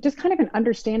 And just kind of an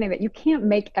understanding that you can't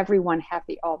make everyone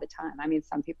happy all the time. I mean,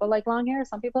 some people like long hair,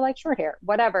 some people like short hair,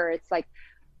 whatever. It's like,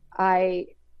 I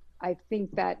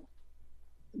think that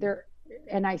there,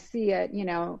 and I see it, you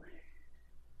know,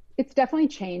 it's definitely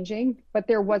changing, but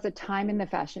there was a time in the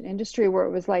fashion industry where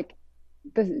it was like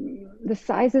the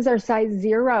sizes are size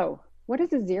 0. What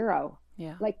is a 0?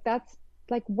 Yeah. Like, that's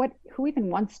like, who even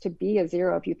wants to be a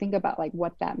 0 if you think about like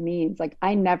what that means? Like,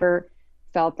 I never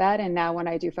felt that. And now when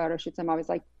I do photo shoots, I'm always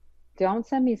like, don't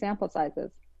send me sample sizes.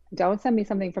 Don't send me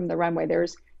something from the runway.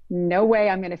 There's no way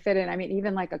I'm going to fit in. I mean,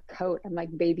 even like a coat, I'm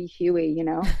like baby Huey, you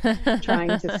know,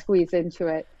 trying to squeeze into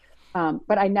it.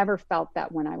 But I never felt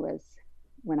that when I was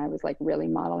like really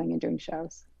modeling and doing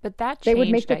shows. But that changed, they would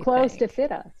make the clothes to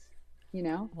fit us, you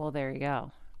know? Well, there you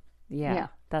go. Yeah.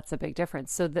 That's a big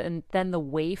difference. So then the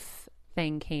waif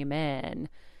thing came in,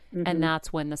 and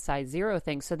that's when the size 0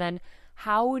 thing. So then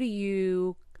how do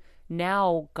you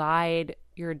now guide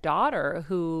your daughter,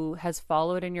 who has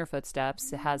followed in your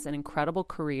footsteps, has an incredible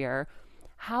career?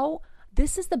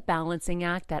 This is the balancing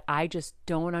act that I just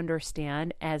don't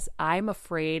understand, as I'm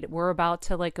afraid we're about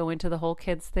to like go into the whole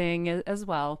kids thing as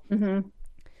well. Mm-hmm.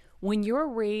 When you're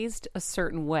raised a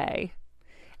certain way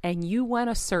and you went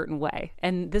a certain way,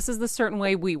 and this is the certain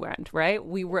way we went, right?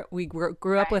 We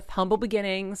grew up with humble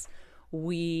beginnings.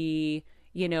 We,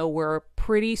 you know, were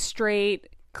pretty straight,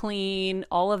 clean,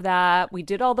 all of that. We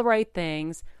did all the right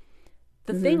things.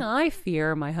 The thing I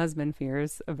fear, my husband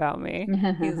fears about me,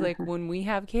 he's like, when we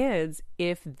have kids,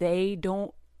 if they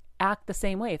don't act the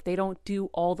same way, if they don't do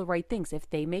all the right things, if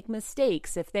they make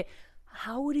mistakes,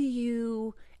 how do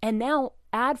you, and now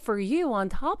add for you on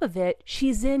top of it,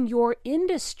 she's in your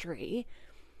industry.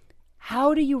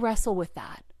 How do you wrestle with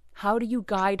that? How do you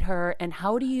guide her, and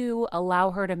how do you allow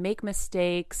her to make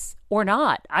mistakes or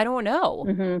not? I don't know.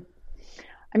 Mm-hmm.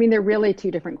 I mean, they're really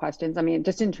two different questions. I mean,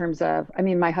 just in terms of, I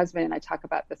mean, my husband and I talk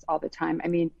about this all the time. I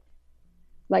mean,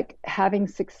 like, having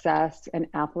success and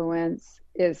affluence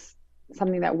is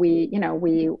something that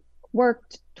we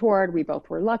worked toward. We both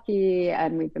were lucky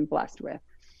and we've been blessed with.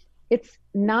 It's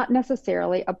not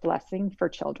necessarily a blessing for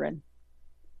children.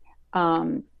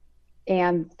 And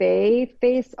they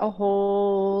face a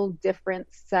whole different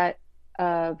set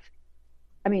of,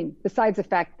 I mean, besides the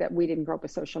fact that we didn't grow up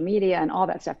with social media and all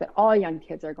that stuff that all young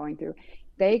kids are going through,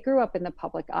 they grew up in the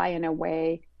public eye in a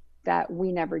way that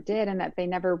we never did, and that they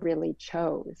never really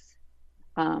chose.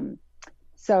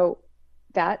 So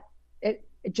that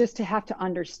just to have to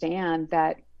understand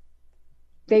that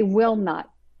they will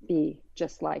not be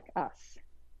just like us.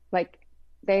 Like,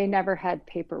 they never had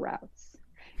paper routes.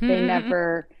 They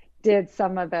never did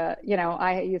some of the, you know,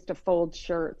 I used to fold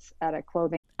shirts at a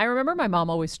clothing. I remember my mom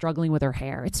always struggling with her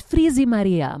hair. It's Frizi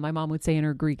Maria, my mom would say in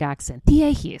her Greek accent.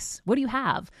 Tiechis, what do you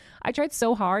have? I tried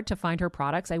so hard to find her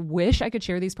products. I wish I could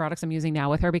share these products I'm using now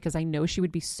with her, because I know she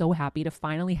would be so happy to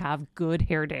finally have good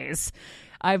hair days.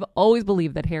 I've always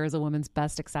believed that hair is a woman's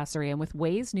best accessory, and with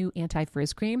Ouai's new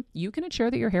anti-frizz cream, you can ensure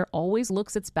that your hair always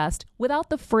looks its best without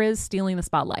the frizz stealing the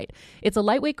spotlight. It's a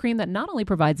lightweight cream that not only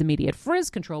provides immediate frizz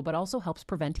control, but also helps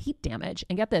prevent heat damage.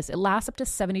 And get this, it lasts up to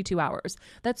 72 hours.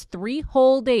 That's 3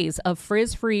 whole days of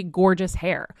frizz-free, gorgeous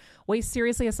hair. Ouai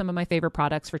seriously has some of my favorite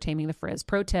products for taming the frizz.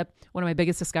 Pro tip, one of my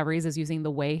biggest discoveries is using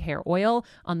the Ouai hair oil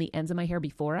on the ends of my hair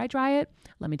before I dry it.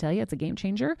 Let me tell you, it's a game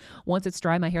changer. Once it's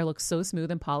dry, my hair looks so smooth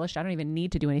and polished, I don't even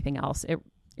need to do anything else. It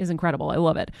is incredible. I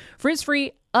love it.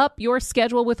 Frizz-free, up your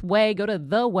schedule with Ouai. Go to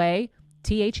the Ouai,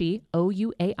 TheOuai.com,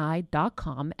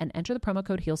 and enter the promo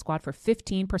code Heal Squad for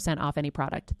 15% off any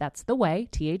product. That's the Ouai,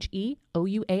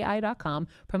 TheOuai.com,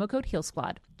 promo code Heal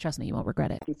Squad. Trust me, you won't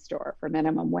regret it. Store for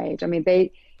minimum wage. I mean,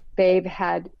 they've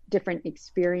had different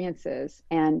experiences,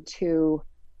 and to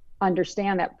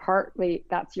understand that partly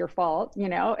that's your fault, you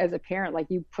know, as a parent, like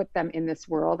you put them in this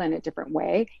world in a different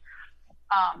way.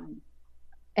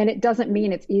 And it doesn't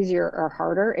mean it's easier or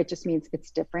harder. It just means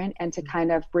it's different, and to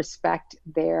kind of respect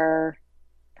their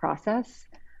process.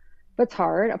 But it's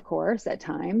hard, of course, at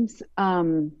times.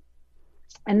 And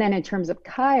then in terms of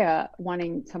Kaya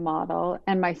wanting to model,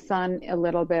 and my son a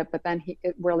little bit, but then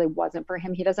it really wasn't for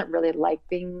him. He doesn't really like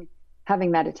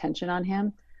having that attention on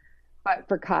him. But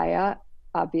for Kaya,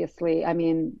 obviously, I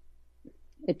mean,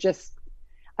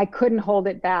 I couldn't hold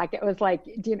it back. It was like,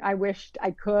 I wished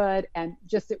I could, and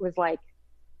it was like,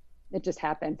 it just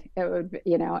happened. It would,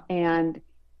 you know, and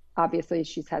obviously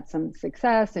she's had some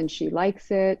success and she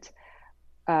likes it.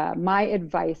 My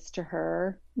advice to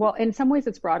her, well, in some ways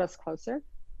it's brought us closer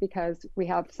because we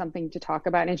have something to talk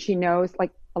about, and she knows,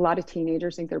 like a lot of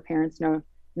teenagers think their parents know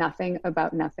nothing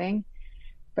about nothing,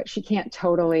 but she can't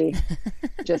totally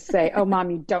just say, oh,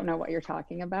 Mom, you don't know what you're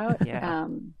talking about. Yeah.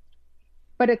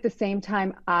 But at the same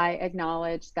time, I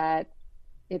acknowledge that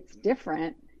it's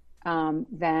different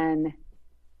than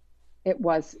it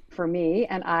was for me,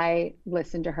 and I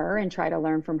listen to her and try to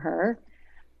learn from her.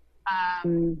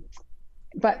 And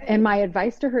my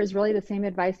advice to her is really the same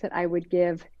advice that I would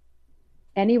give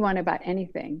anyone about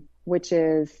anything, which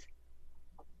is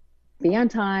be on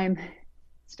time,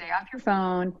 stay off your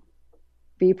phone,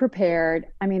 be prepared.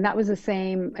 I mean, that was the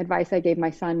same advice I gave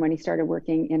my son when he started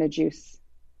working in a juice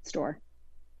store.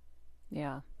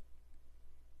 Yeah.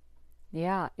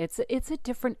 Yeah. It's a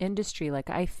different industry.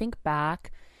 Like, I think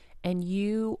back, and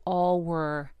you all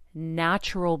were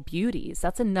natural beauties.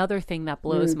 That's another thing that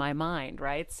blows my mind,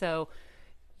 right? So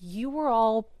you were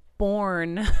all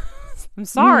born, I'm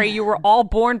sorry, you were all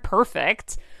born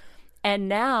perfect. And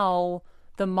now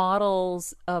the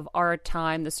models of our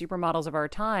time, the supermodels of our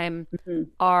time,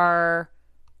 are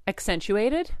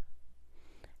accentuated.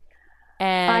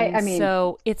 And I mean,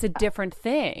 so it's a different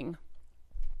thing.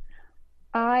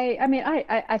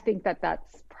 I think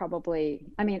that's probably,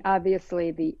 I mean,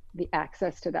 obviously the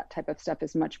access to that type of stuff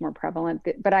is much more prevalent,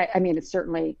 but I mean, it's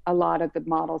certainly a lot of the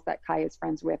models that Kai is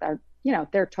friends with are, you know,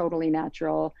 they're totally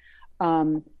natural.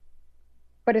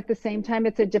 But at the same time,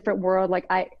 it's a different world. Like,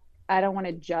 I don't want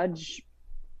to judge.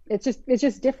 It's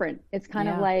just different. It's kind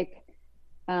of like,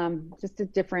 just a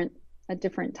different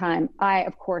time. I,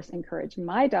 of course, encourage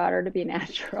my daughter to be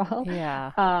natural.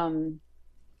 Yeah.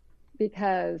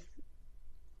 Because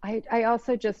I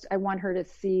also I want her to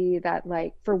see that,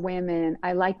 like, for women,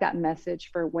 I like that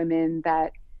message for women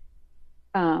that,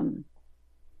 I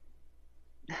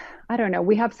don't know,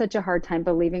 we have such a hard time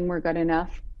believing we're good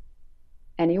enough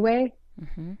anyway.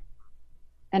 Mm-hmm.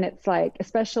 And it's like,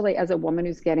 especially as a woman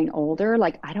who's getting older,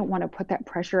 like, I don't want to put that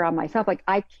pressure on myself. Like,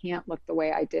 I can't look the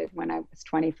way I did when I was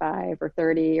 25 or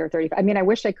 30 or 35. I mean, I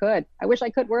wish I could,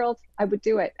 world. I would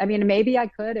do it. I mean, maybe I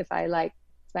could if I like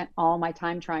spent all my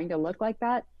time trying to look like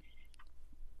that.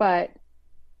 But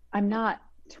I'm not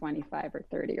 25 or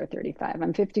 30 or 35.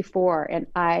 I'm 54. And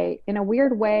in a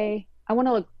weird way, I want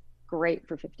to look great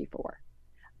for 54.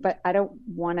 But I don't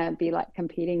want to be like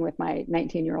competing with my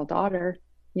 19-year-old daughter,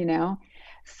 you know?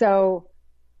 So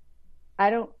I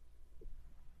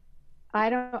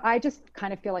just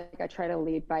kind of feel like I try to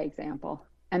lead by example,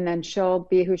 and then she'll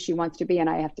be who she wants to be, and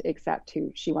I have to accept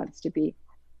who she wants to be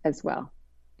as well.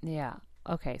 Yeah.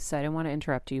 Okay. So I didn't want to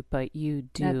interrupt you, but you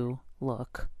do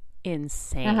look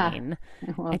insane.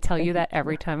 Well, I tell you that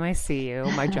every time I see you.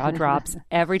 My jaw drops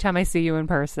every time I see you in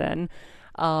person.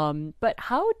 But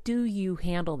how do you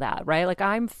handle that, right? Like,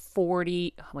 I'm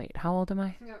 40. Wait, how old am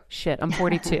I? Shit, I'm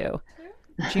 42.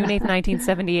 June 8th,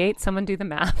 1978. Someone do the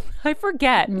math. I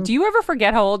forget. Do you ever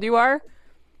forget how old you are?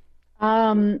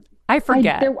 I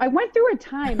forget. I went through a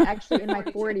time actually in my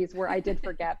 40s where I did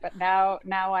forget, but now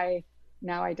I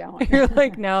Now I don't. You're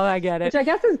like, no, I get it. Which I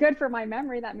guess is good for my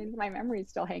memory. That means my memory is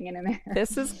still hanging in there.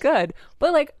 This is good.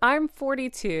 But like, I'm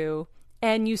 42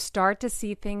 and you start to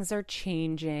see things are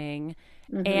changing.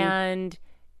 And,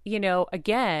 you know,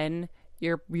 again,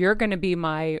 you're going to be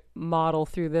my model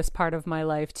through this part of my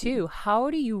life too. How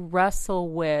do you wrestle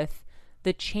with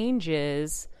the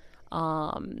changes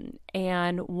and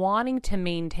wanting to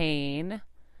maintain,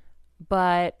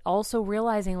 but also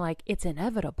realizing like it's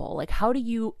inevitable? Like, how do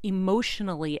you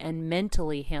emotionally and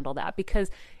mentally handle that? Because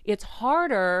it's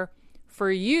harder for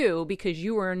you because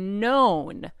you are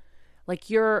known, like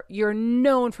you're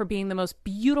known for being the most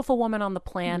beautiful woman on the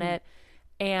planet.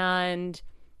 And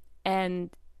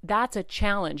that's a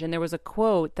challenge. And there was a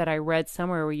quote that I read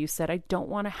somewhere where you said, I don't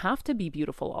want to have to be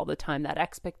beautiful all the time. That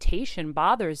expectation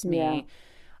bothers me.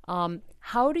 Yeah.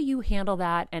 How do you handle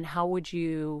that? And how would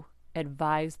you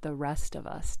advise the rest of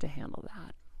us to handle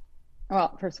that?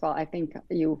 Well, first of all, I think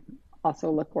you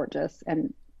also look gorgeous.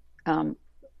 And,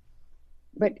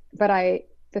 but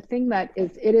the thing that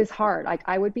is, it is hard. Like,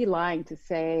 I would be lying to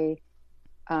say,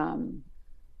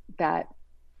 that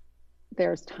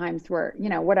there's times where, you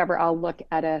know, whatever, I'll look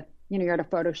at you're at a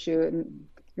photo shoot and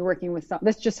you're working with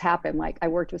this just happened. Like, I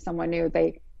worked with someone new,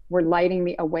 they were lighting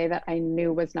me a way that I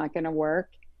knew was not going to work.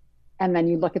 And then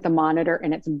you look at the monitor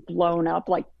and it's blown up,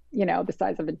 like, you know, the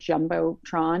size of a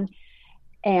Jumbotron.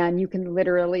 And you can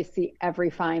literally see every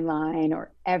fine line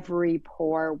or every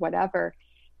pore, whatever.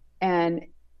 And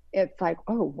it's like,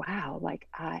 oh, wow. Like,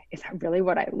 is that really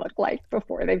what I look like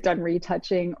before they've done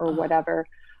retouching or whatever?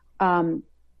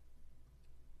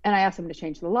 And I asked them to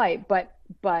change the light, but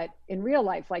in real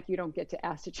life, like, you don't get to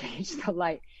ask to change the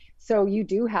light. So you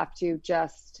do have to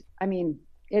just, I mean,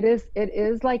 it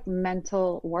is like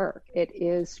mental work. It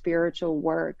is spiritual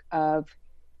work of,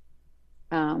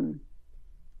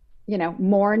 you know,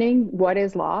 mourning what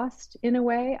is lost in a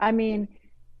way. I mean,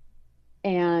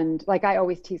 and like, I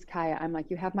always tease Kaya, I'm like,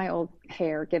 you have my old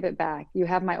hair, give it back. You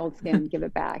have my old skin, give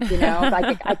it back. You know,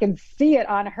 I can see it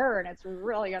on her and it's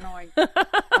really annoying.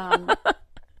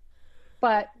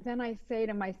 But then I say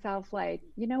to myself, like,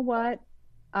 you know what?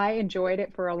 I enjoyed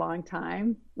it for a long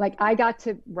time. Like, I got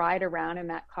to ride around in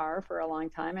that car for a long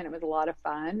time and it was a lot of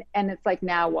fun. And it's like,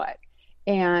 now what?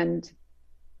 And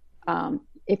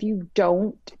if you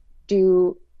don't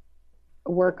do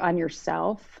work on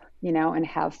yourself, you know, and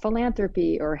have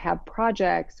philanthropy or have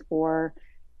projects or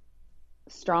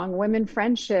strong women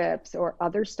friendships or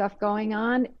other stuff going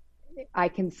on, I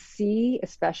can see,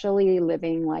 especially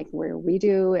living like where we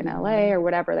do in LA or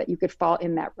whatever, that you could fall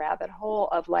in that rabbit hole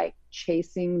of like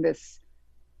chasing this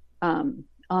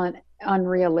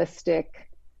unrealistic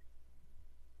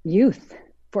youth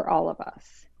for all of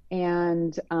us.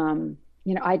 And,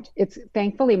 you know, it's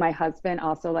thankfully my husband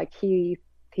also, like, he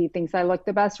thinks I look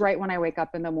the best right when I wake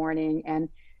up in the morning, and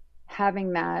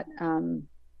having that,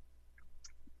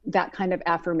 that kind of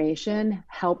affirmation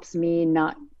helps me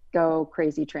not go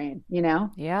crazy train, you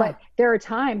know? Yeah. But there are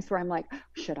times where I'm like,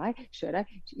 should I,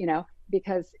 you know,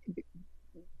 because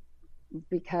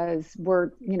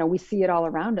we're, you know, we see it all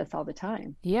around us all the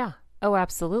time. Yeah. Oh,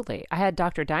 absolutely. I had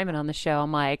Dr. Diamond on the show.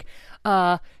 I'm like,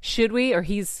 should we, or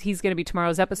he's going to be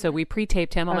tomorrow's episode. We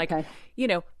pre-taped him. I'm like, you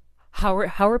know, how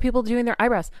are people doing their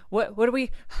eyebrows?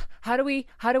 How do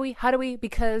we,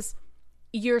 because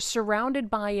you're surrounded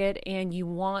by it and you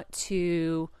want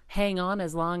to hang on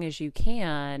as long as you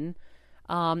can.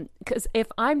 Because if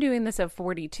I'm doing this at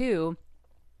 42,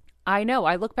 I know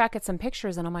I look back at some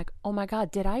pictures and I'm like, oh my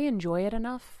God, did I enjoy it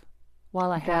enough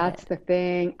while I had it? That's the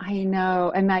thing. I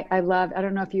know. And I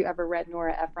don't know if you ever read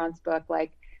Nora Ephron's book,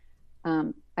 like,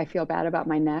 I Feel Bad About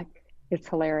My Neck. It's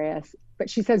hilarious. But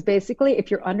she says, basically,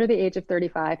 if you're under the age of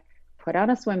 35, put on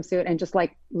a swimsuit and just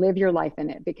like live your life in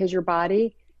it, because your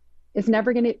body is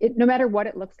never going to, no matter what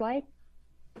it looks like,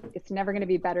 it's never going to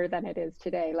be better than it is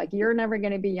today. Like, you're never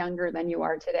going to be younger than you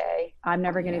are today. I'm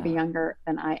never going to be younger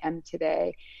than I am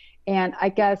today. And I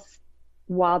guess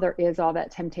while there is all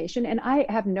that temptation, and I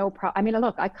have no problem. I mean,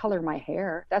 look, I color my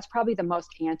hair. That's probably the most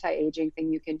anti-aging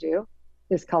thing you can do,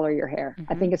 is color your hair.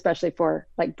 I think especially for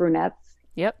like brunettes.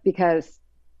 Yep. Because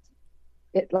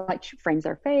it like frames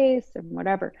their face and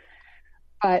whatever.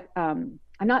 But I'm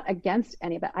not against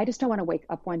any of that. I just don't want to wake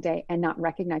up one day and not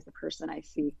recognize the person I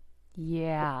see.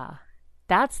 Yeah.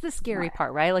 That's the scary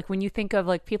part, right? Like, when you think of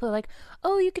like, people are like,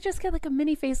 oh, you could just get like a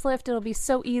mini facelift. It'll be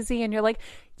so easy. And you're like,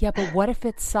 yeah, but what if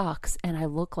it sucks and I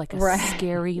look like a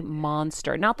scary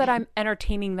monster? Not that I'm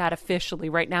entertaining that officially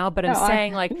right now, but I'm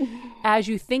saying like, as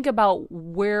you think about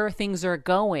where things are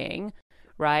going,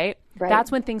 right? Right.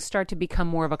 That's when things start to become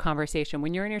more of a conversation.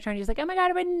 When you're in your 20s, like, oh my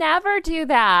God, I would never do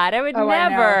that. I would Oh, I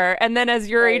never. And then as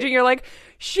you're aging, you're like,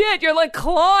 shit, you're like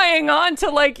clawing onto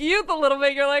like youth a little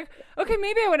bit. You're like, okay,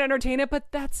 maybe I would entertain it,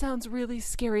 but that sounds really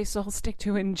scary. So I'll stick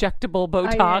to injectable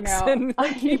Botox and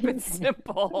like, keep it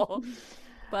simple.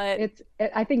 But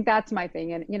I think that's my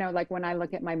thing. And, like when I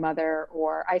look at my mother,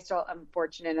 or I still am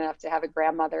fortunate enough to have a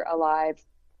grandmother alive,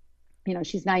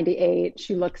 she's 98.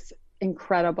 She looks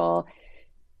incredible.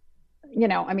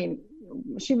 I mean,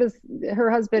 her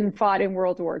husband fought in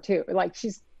World War II. Like,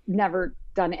 she's never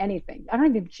done anything. I don't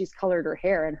even think she's colored her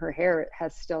hair, and her hair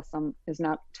has still is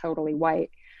not totally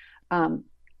white. That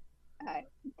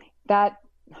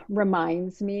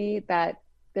reminds me that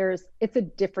it's a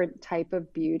different type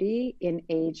of beauty in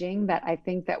aging that I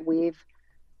think that we've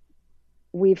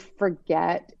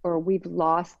forget, or we've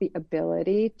lost the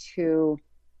ability to,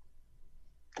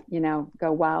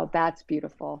 go, wow, that's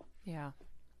beautiful. yeah.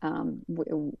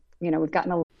 We've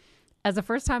gotten As a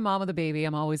first-time mom with a baby,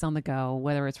 I'm always on the go,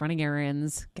 whether it's running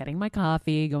errands, getting my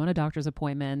coffee, going to doctor's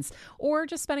appointments, or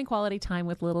just spending quality time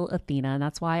with little Athena. And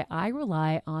that's why I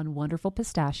rely on Wonderful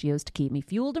Pistachios to keep me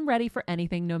fueled and ready for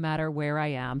anything, no matter where I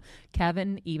am.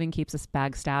 Kevin even keeps a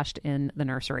bag stashed in the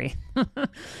nursery.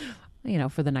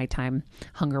 For the nighttime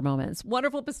hunger moments.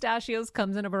 Wonderful Pistachios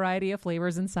comes in a variety of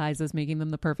flavors and sizes, making them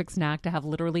the perfect snack to have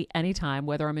literally any time,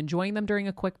 whether I'm enjoying them during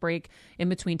a quick break in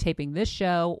between taping this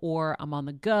show, or I'm on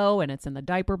the go and it's in the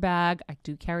diaper bag. I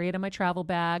do carry it in my travel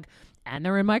bag, and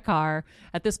they're in my car.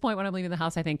 At this point, when I'm leaving the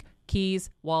house, I think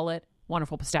keys, wallet,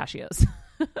 Wonderful Pistachios.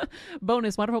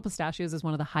 Bonus, Wonderful Pistachios is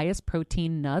one of the highest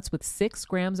protein nuts with 6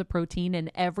 grams of protein in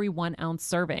every 1 ounce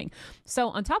serving. So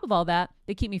on top of all that,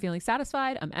 they keep me feeling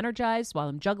satisfied. I'm energized while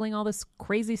I'm juggling all this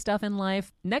crazy stuff in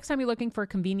life. Next time you're looking for a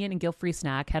convenient and guilt-free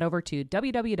snack, head over to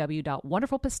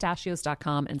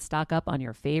www.wonderfulpistachios.com and stock up on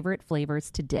your favorite flavors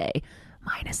today,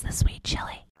 minus the sweet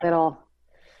chili. Little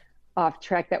off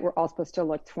track that we're all supposed to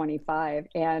look 25.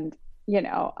 And,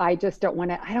 I just don't want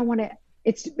to,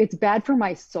 it's bad for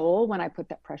my soul when I put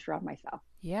that pressure on myself.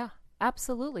 Yeah,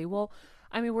 absolutely. Well,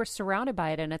 I mean, we're surrounded by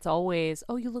it, and it's always,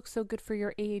 oh, you look so good for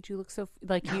your age. You look so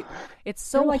it's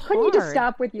so like, hard. Couldn't you just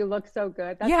stop with "you look so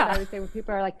good"? That's Yeah. what I would say when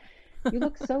people are like, "You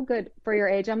look so good for your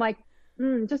age." I'm like,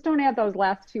 just don't add those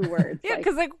last 2 words. Yeah,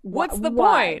 because what's the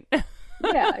why? point?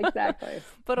 Yeah, exactly.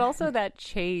 But also that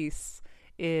chase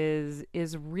is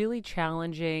really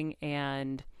challenging,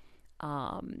 and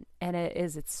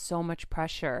it's so much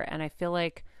pressure. And I feel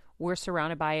like we're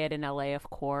surrounded by it in LA, of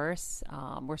course.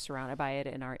 We're surrounded by it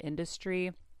in our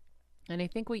industry. And I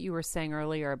think what you were saying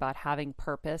earlier about having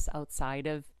purpose outside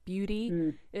of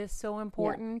beauty is so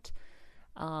important.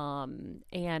 Yeah.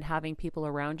 And having people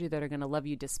around you that are going to love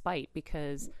you despite,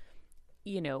 because,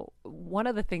 one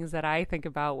of the things that I think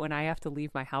about when I have to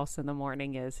leave my house in the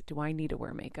morning is, do I need to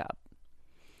wear makeup?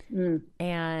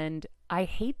 And I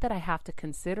hate that I have to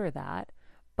consider that,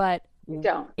 but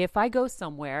if I go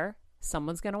somewhere,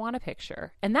 someone's going to want a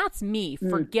picture, and that's me.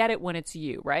 Forget it when it's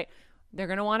you, right? They're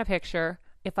going to want a picture.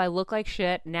 If I look like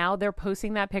shit, now they're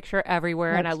posting that picture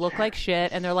everywhere, and I look like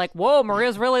shit, and they're like, whoa,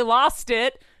 Maria's really lost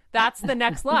it. That's the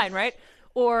next line, right?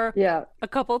 Or a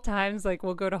couple times, like,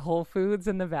 we'll go to Whole Foods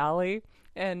in the Valley,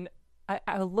 and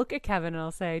I'll look at Kevin and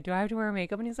I'll say, do I have to wear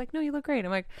makeup? And he's like, no, you look great.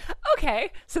 I'm like, okay.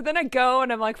 So then I go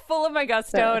and I'm like full of my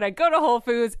gusto, and I go to Whole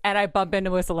Foods and I bump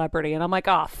into a celebrity, and I'm like,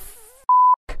 oh,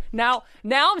 now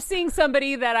I'm seeing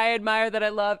somebody that I admire, that I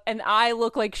love, and I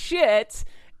look like shit.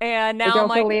 And now I'm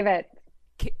like, believe it.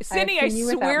 Cindy, I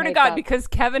swear to God, because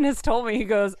Kevin has told me, he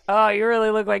goes, oh, you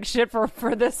really look like shit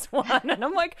for this one. And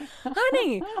I'm like,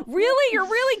 honey, really? You're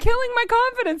really killing my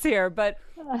confidence here. But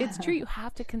it's true. You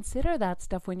have to consider that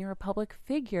stuff when you're a public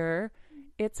figure.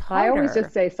 It's harder. I always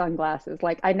just say sunglasses.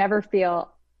 Like, I never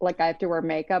feel like I have to wear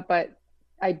makeup, but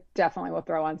I definitely will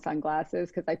throw on sunglasses,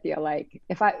 because I feel like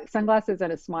sunglasses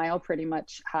and a smile pretty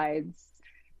much hides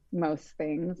most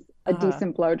things. A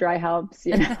decent blow dry helps,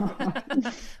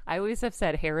 I always have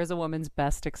said hair is a woman's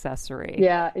best accessory.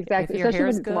 Yeah, exactly. If your especially hair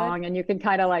is when it's good, long and you can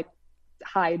kind of like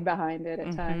hide behind it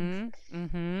at times.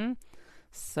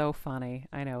 So funny.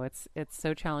 I know, it's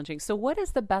so challenging. So what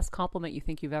is the best compliment you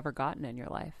think you've ever gotten in your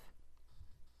life?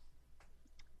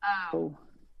 Oh,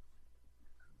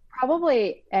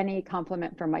 probably any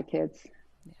compliment from my kids.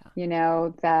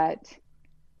 Well,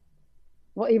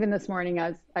 even this morning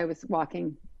I was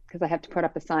walking, because I have to put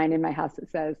up a sign in my house that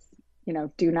says,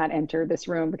 do not enter this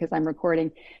room because I'm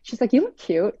recording. She's like, you look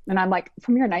cute. And I'm like,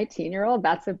 from your 19-year-old,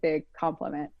 that's a big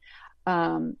compliment.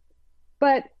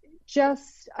 But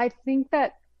I think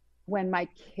that when my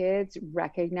kids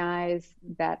recognize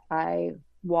that I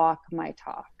walk my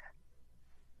talk,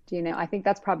 I think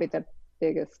that's probably the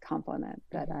biggest compliment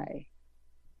that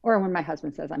or when my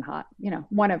husband says I'm hot,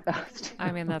 one of those two.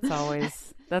 I mean, that's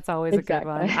always a good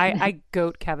Exactly. one. I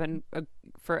goat Kevin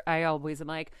I always am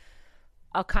like,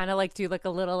 I'll kind of like do like a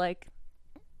little like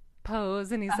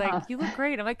pose, and he's like, "You look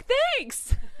great." I'm like,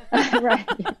 "Thanks." Right.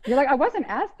 You're like, I wasn't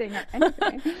asking or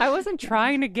anything. I wasn't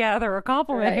trying to gather a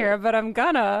compliment Right. here, but I'm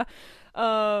gonna.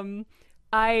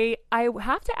 I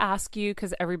have to ask you,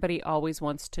 because everybody always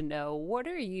wants to know, what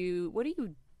do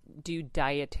you do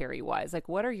dietary wise? Like,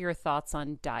 what are your thoughts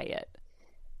on diet?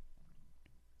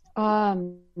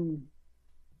 Um,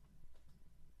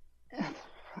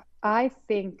 I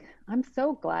think I'm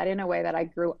so glad in a way that I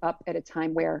grew up at a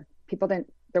time where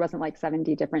there wasn't like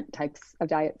 70 different types of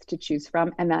diets to choose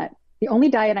from. And that the only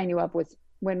diet I knew of was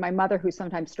when my mother, who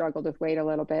sometimes struggled with weight a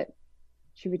little bit,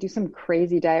 she would do some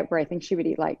crazy diet where I think she would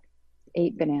eat like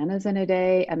 8 bananas in a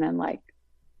day and then like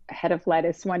a head of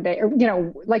lettuce one day,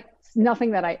 or, like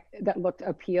nothing that looked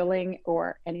appealing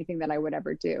or anything that I would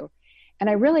ever do. And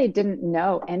I really didn't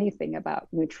know anything about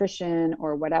nutrition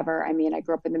or whatever. I mean, I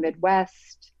grew up in the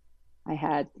Midwest. I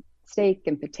had steak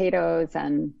and potatoes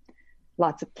and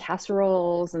lots of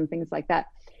casseroles and things like that.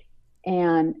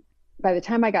 And by the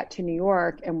time I got to New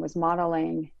York and was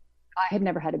modeling, I had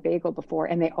never had a bagel before,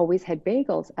 and they always had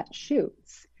bagels at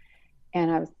shoots.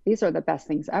 And these are the best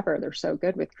things ever. They're so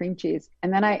good with cream cheese.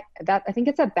 And then I think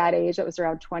it's at that age, it was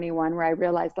around 21, where I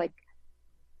realized like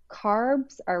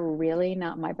carbs are really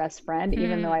not my best friend,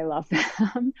 even though I love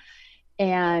them.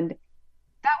 And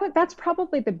that's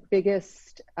probably the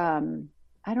biggest,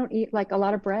 I don't eat like a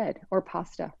lot of bread or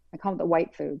pasta. I call them the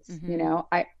white foods.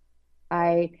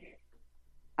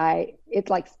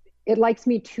 It likes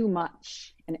me too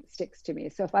much and it sticks to me.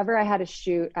 So if ever I had a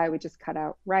shoot, I would just cut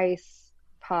out rice,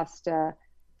 pasta,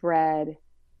 bread,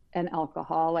 and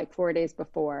alcohol like 4 days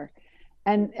before.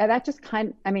 And that just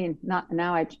not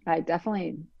now, I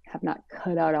definitely have not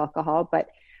cut out alcohol, but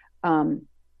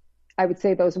I would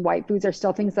say those white foods are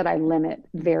still things that I limit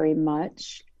very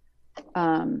much.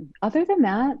 Other than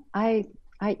that, I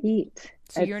eat.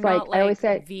 So you're not like I always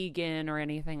say, vegan or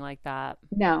anything like that?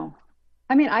 No.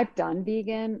 I mean, I've done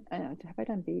vegan. Have I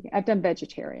done vegan? I've done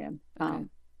vegetarian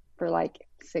for like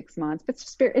 6 months, but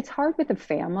it's hard with a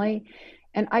family.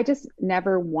 And I just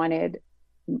never wanted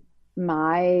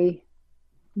my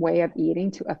way of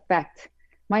eating to affect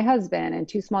my husband and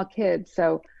 2 small kids.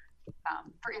 So,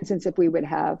 for instance, if we would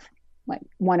have like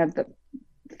one of the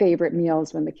favorite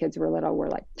meals when the kids were little were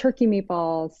like turkey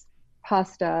meatballs,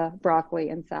 pasta, broccoli,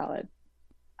 and salad.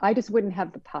 I just wouldn't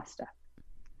have the pasta.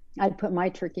 I'd put my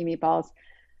turkey meatballs,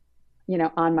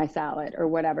 on my salad or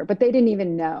whatever, but they didn't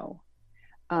even know.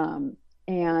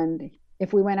 And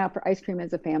if we went out for ice cream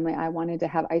as a family, I wanted to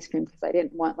have ice cream because I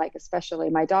didn't want, like, especially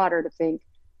my daughter to think,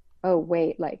 oh,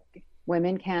 wait, like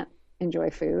women can't enjoy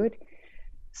food.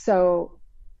 So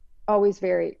always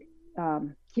very,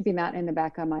 keeping that in the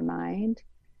back of my mind.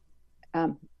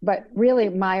 But really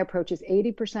my approach is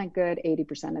 80% good,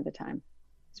 80% of the time.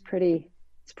 It's pretty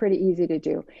easy to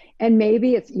do. And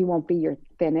maybe you won't be your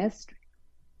thinnest,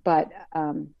 but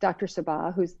Dr.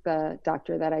 Sabah, who's the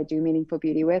doctor that I do Meaningful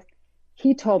Beauty with,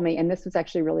 he told me, and this was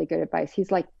actually really good advice.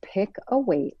 He's like, pick a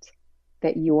weight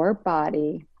that your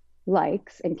body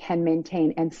likes and can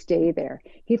maintain and stay there.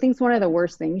 He thinks one of the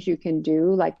worst things you can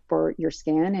do, like for your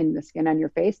skin and the skin on your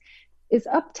face, is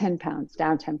up 10 pounds,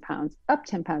 down 10 pounds, up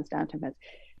 10 pounds, down 10 pounds.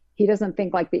 He doesn't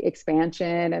think like the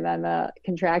expansion and then the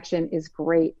contraction is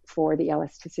great for the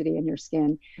elasticity in your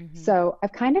skin. Mm-hmm. So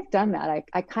I've kind of done that.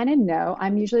 I kind of know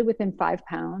I'm usually within 5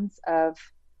 pounds of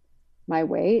my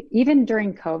weight. Even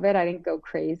during COVID, I didn't go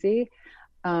crazy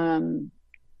and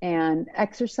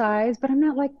exercise, but I'm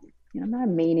not like, I'm not a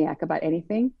maniac about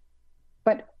anything,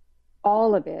 but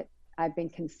all of it I've been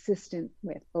consistent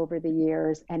with over the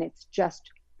years. And it's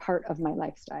just part of my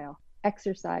lifestyle.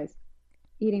 Exercise,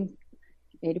 eating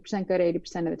 80% good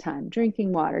 80% of the time,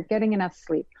 drinking water, getting enough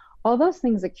sleep. All those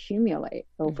things accumulate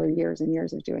over years and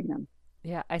years of doing them.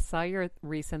 Yeah, I saw your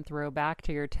recent throwback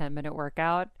to your 10-minute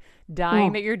workout.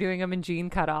 Dying that you're doing them in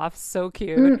jean cutoffs. So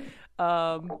cute.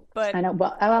 But I know.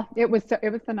 Well, it was the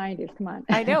 90s. Come on.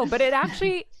 I know, but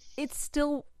it's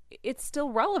still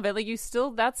relevant. Like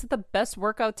that's the best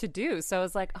workout to do. So I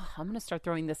was like, I'm going to start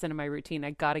throwing this into my routine. I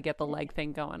got to get the leg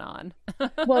thing going on.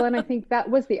 Well, and I think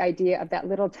that was the idea of that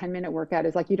little 10-minute workout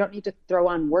is like, you don't need to throw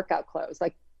on workout clothes.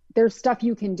 Like there's stuff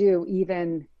you can do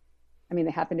even, I mean,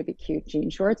 they happen to be cute jean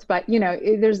shorts, but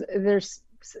there's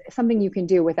something you can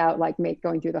do without like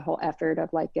going through the whole effort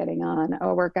of like getting on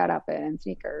a workout outfit and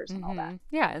sneakers and all that.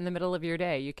 Yeah, in the middle of your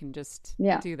day, you can just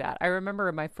do that. I remember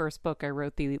in my first book, I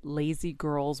wrote the lazy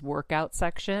girls workout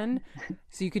section.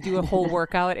 So you could do a whole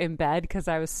workout in bed because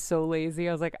I was so lazy.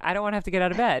 I was like, I don't want to have to get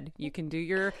out of bed. You can do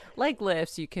your leg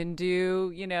lifts. You can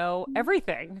do,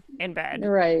 everything in bed.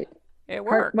 Right. It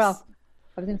works. Well,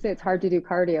 I was going to say it's hard to do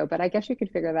cardio, but I guess you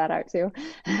could figure that out too.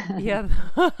 Yeah.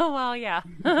 Well, yeah.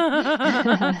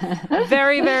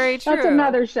 Very, very true. That's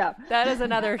another show. That is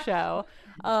another show.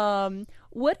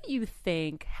 What do you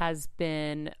think has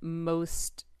been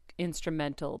most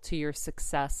instrumental to your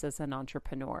success as an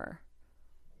entrepreneur?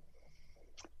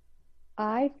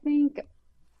 I think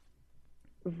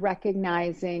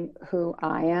recognizing who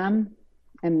I am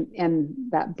and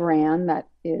that brand that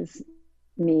is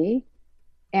me,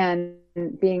 and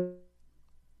being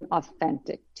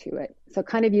authentic to it. So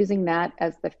kind of using that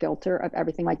as the filter of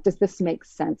everything. Like, does this make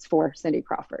sense for Cindy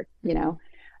Crawford? And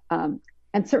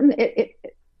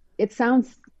it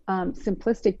sounds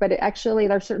simplistic, but it actually,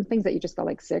 there are certain things that you just go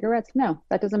like cigarettes. No,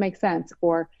 that doesn't make sense.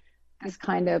 Or this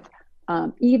kind of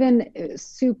even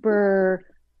super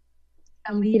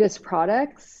elitist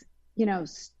products,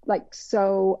 like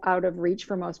so out of reach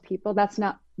for most people. That's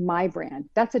not my brand.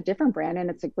 That's a different brand, and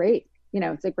it's a great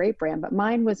brand, but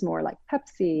mine was more like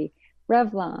Pepsi,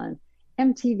 Revlon,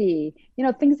 MTV,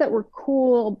 things that were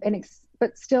cool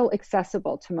but still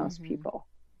accessible to most people.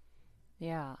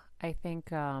 Yeah. I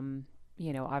think,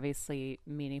 obviously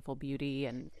Meaningful Beauty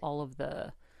and all of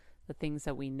the things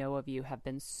that we know of you have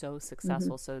been so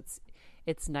successful. So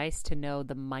it's nice to know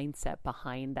the mindset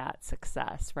behind that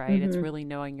success, right? It's really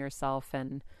knowing yourself.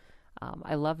 And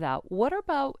I love that. What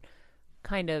about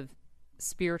kind of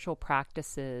spiritual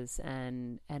practices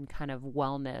and kind of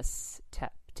wellness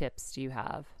tips do you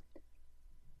have?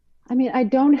 I mean, I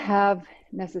don't have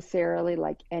necessarily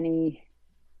like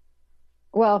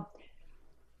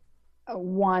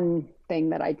one thing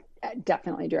that I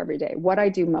definitely do every day. What I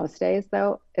do most days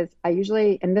though is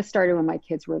and this started when my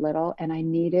kids were little, and I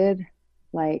needed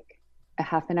like a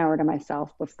half an hour to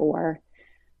myself before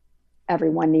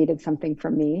everyone needed something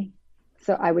from me.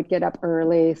 So I would get up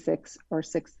early, 6 or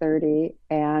 6:30,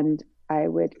 and I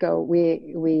would go,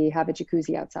 we have a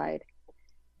jacuzzi outside,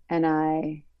 and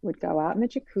I would go out in the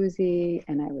jacuzzi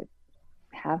and I would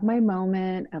have my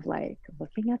moment of like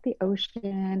looking at the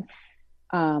ocean,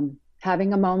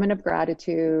 having a moment of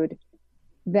gratitude.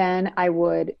 Then I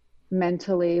would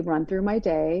mentally run through my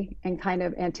day and kind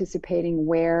of anticipating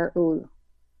where,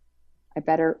 I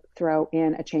better throw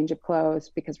in a change of clothes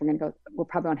because we'll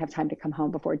probably won't have time to come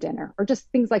home before dinner, or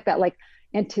just things like that, like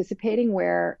anticipating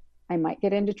where I might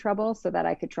get into trouble so that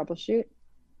I could troubleshoot.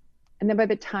 And then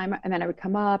I would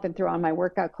come up and throw on my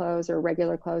workout clothes or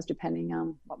regular clothes, depending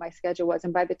on what my schedule was.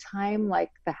 And by the time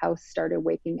like the house started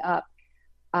waking up,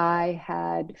 I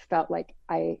had felt like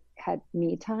I had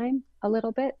me time a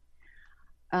little bit.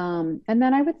 And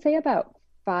then I would say about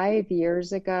 5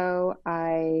 years ago,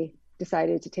 I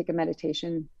decided to take a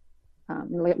meditation,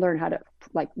 really learn how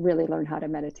to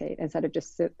meditate instead of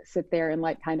just sit there and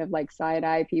like kind of like side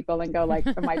eye people and go like,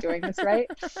 am I doing this right?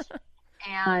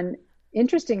 And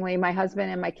interestingly, my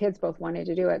husband and my kids both wanted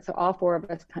to do it. So all four of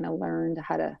us kind of learned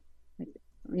how to,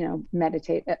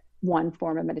 meditate at one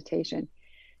form of meditation.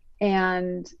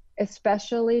 And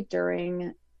especially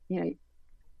during,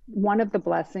 one of the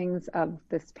blessings of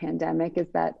this pandemic is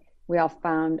that we all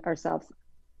found ourselves,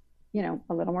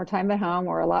 a little more time at home,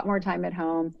 or a lot more time at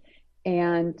home,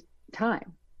 and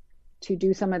time to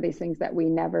do some of these things that we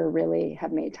never really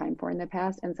have made time for in the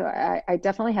past. And so I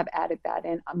definitely have added that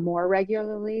in more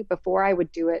regularly. Before I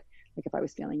would do it, like if I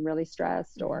was feeling really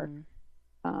stressed or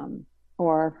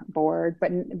bored,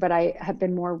 but I have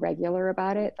been more regular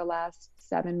about it the last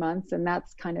 7 months, and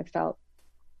that's kind of felt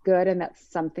good. And that's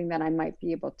something that I might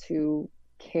be able to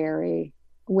carry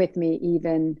with me,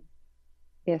 even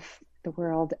if the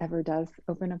world ever does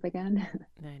open up again.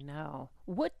 I know.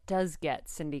 What does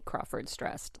get Cindy Crawford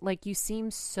stressed? Like, you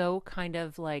seem so kind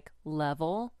of like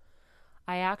level.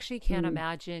 I actually can't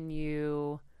imagine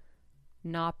you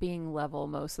not being level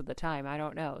most of the time. I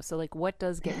don't know. So like, what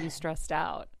does get you stressed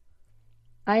out?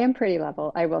 I am pretty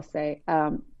level, I will say.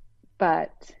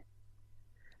 But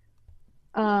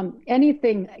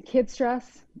anything, kid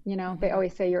stress, they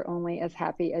always say you're only as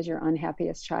happy as your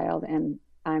unhappiest child. And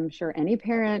I'm sure any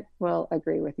parent will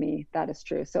agree with me. That is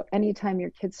true. So anytime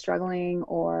your kid's struggling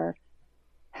or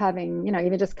having,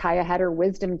 even just Kaya had her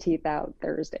wisdom teeth out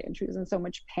Thursday and she was in so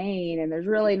much pain and there's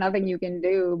really nothing you can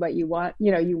do, but you want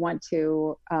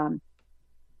to,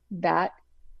 that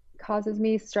causes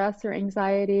me stress or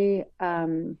anxiety.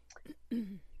 And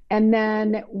And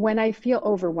then when I feel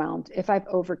overwhelmed, if I've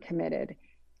overcommitted,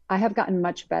 I have gotten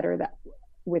much better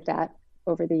with that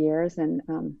over the years. And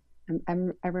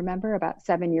I remember about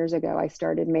 7 years ago, I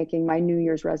started making my New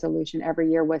Year's resolution every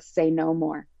year was say no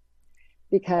more,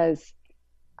 because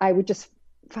I would just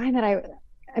find that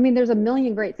I mean, there's a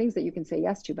million great things that you can say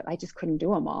yes to, but I just couldn't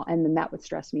do them all. And then that would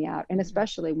stress me out. And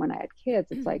especially when I had kids,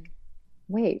 it's like,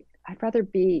 wait, I'd rather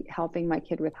be helping my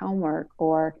kid with homework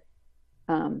or,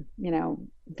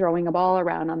 throwing a ball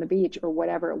around on the beach or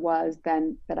whatever it was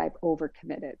than that I've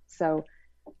overcommitted. So,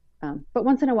 but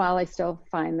once in a while, I still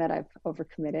find that I've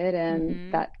overcommitted,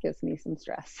 and that gives me some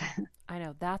stress. I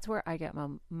know that's where I get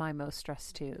my most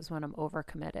stress too, is when I'm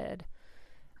overcommitted.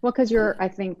 Well, because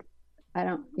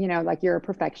like you're a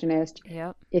perfectionist.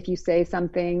 Yep. If you say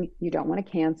something, you don't want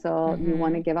to cancel, you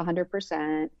want to give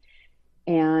 100%.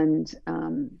 And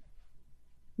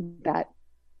that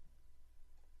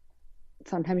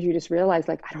sometimes you just realize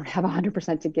like, I don't have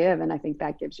 100% to give. And I think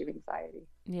that gives you anxiety.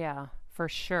 Yeah, for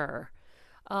sure.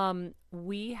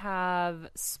 We have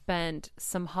spent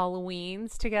some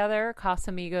Halloweens together,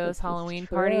 Casamigos Halloween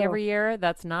party every year.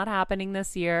 That's not happening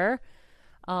this year.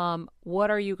 What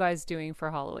are you guys doing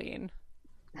for Halloween?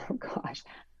 Oh gosh.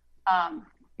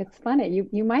 It's funny.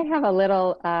 You might have a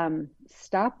little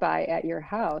stop by at your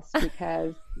house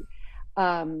because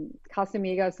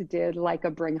Casamigos did like a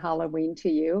bring Halloween to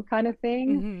you kind of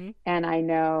thing. And I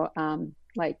know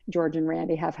like George and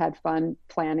Randy have had fun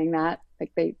planning that.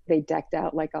 Like they decked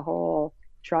out like a whole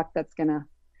truck that's gonna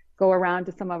go around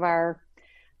to some of our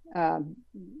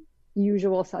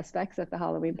usual suspects at the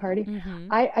Halloween party.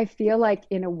 I feel like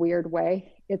in a weird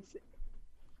way,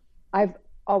 I've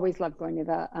always loved going to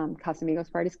the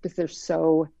Casamigos parties because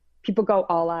people go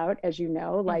all out, as you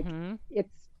know, like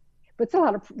but it's a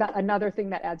lot of another thing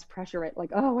that adds pressure, right?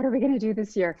 Like, oh, what are we going to do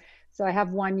this year? So I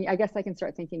have I guess I can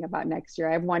start thinking about next year.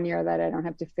 I have 1 year that I don't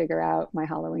have to figure out my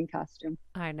Halloween costume.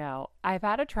 I know. I've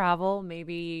had to travel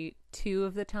maybe 2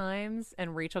 of the times,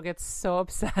 and Rachel gets so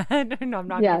upset and I'm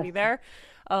not going to be there.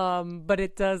 But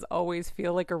it does always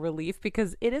feel like a relief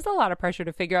because it is a lot of pressure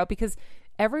to figure out because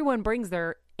everyone brings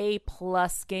their A+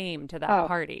 game to that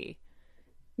party.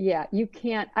 Yeah, you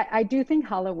can't. I do think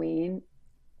Halloween,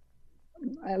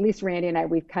 at least Randy and I,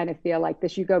 we kind of feel like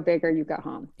this, you go big or you go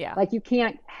home. Yeah. Like you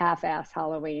can't half-ass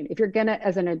Halloween. If you're gonna,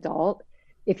 as an adult,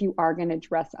 if you are gonna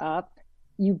dress up,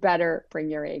 you better bring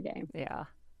your A game. Yeah.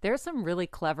 There's some really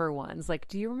clever ones. Like,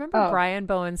 do you remember Brian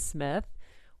Bowen Smith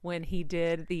when he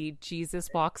did the Jesus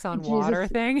walks on water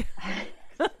thing?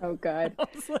 So good.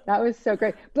 That was so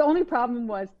great. The only problem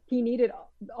was he needed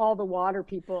all the water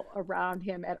people around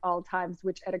him at all times,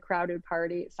 which at a crowded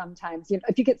party, sometimes,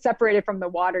 if you get separated from the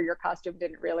water, your costume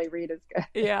didn't really read as good.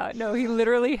 Yeah, no, he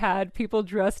literally had people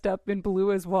dressed up in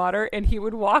blue as water and he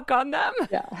would walk on them.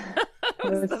 Yeah,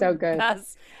 it was so good.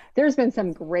 Best. There's been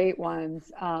some great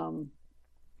ones. I'm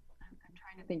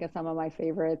trying to think of some of my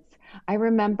favorites. I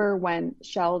remember when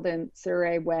Sheldon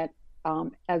Surrey went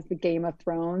as the Game of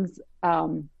Thrones,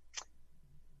 the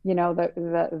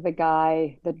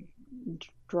guy, the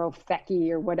Dothraki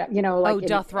or whatever,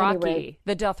 Dothraki, anyway.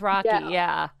 The Dothraki,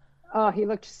 yeah. Oh, he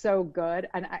looked so good.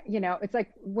 And it's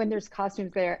like when there's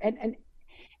costumes there and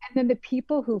then the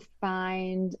people who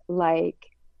find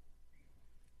like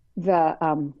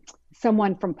the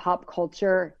someone from pop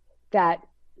culture that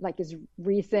like is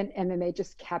recent and then they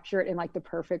just capture it in like the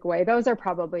perfect way. Those are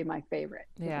probably my favorite.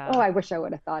 Yeah. Oh, I wish I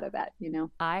would have thought of that,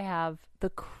 I have the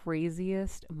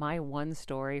craziest, my one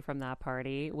story from that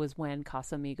party was when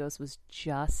Casamigos was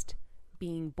just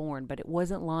being born, but it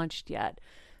wasn't launched yet.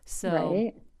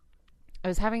 So I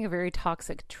was having a very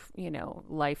toxic,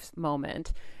 life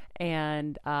moment.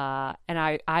 And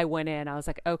I went in, I was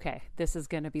like, okay, this is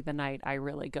going to be the night I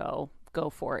really go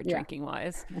for it drinking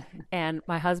wise. And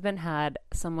my husband had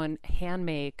someone hand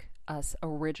make us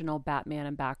original Batman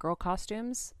and Batgirl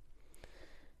costumes.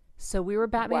 So we were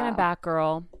Batman and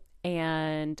Batgirl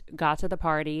and got to the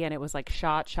party and it was like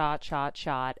shot.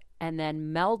 And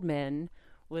then Meldman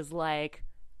was like,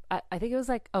 I think it was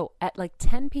like, at like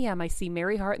 10 p.m. I see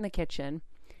Mary Hart in the kitchen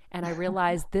and I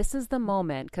realized this is the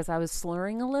moment because I was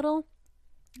slurring a little.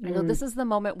 I go, this is the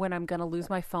moment when I'm going to lose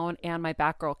my phone and my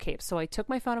Batgirl cape. So I took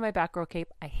my phone and my Batgirl cape.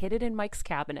 I hid it in Mike's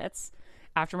cabinets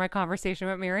after my conversation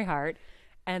with Mary Hart.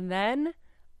 And then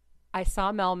I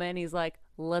saw Melman. He's like,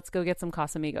 let's go get some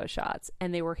Casamigos shots.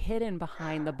 And they were hidden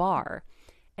behind the bar.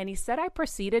 And he said I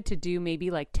proceeded to do maybe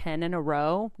like 10 in a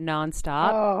row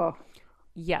nonstop. Oh.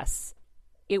 Yes.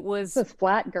 It was this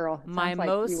flat girl. My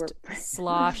most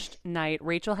sloshed night.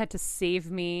 Rachel had to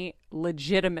save me,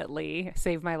 legitimately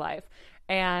save my life.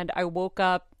 And I woke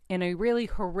up in a really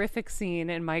horrific scene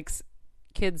in Mike's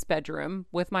kid's bedroom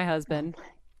with my husband.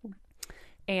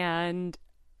 And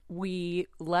we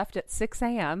left at 6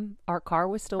 a.m. Our car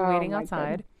was still waiting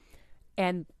outside,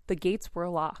 and the gates were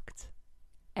locked,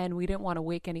 and we didn't want to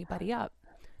wake anybody up.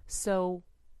 So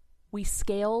we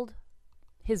scaled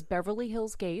his Beverly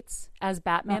Hills gates as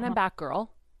Batman and Batgirl.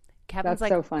 Kevin's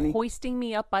That's so funny. hoisting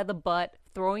me up by the butt,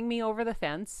 throwing me over the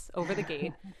fence, over the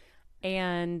gate.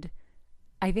 And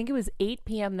I think it was 8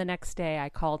 p.m. the next day, I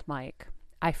called Mike.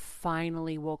 I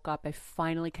finally woke up. I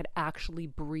finally could actually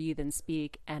breathe and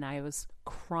speak, and I was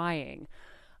crying.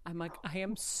 I'm like, I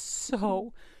am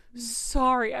so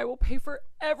sorry. I will pay for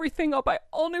everything. I'll buy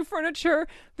all new furniture.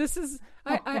 This is,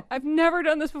 I've never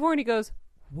done this before. And he goes,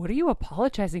 what are you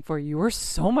apologizing for? You were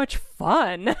so much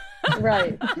fun.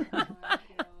 Right.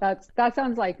 That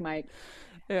sounds like Mike.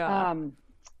 Yeah.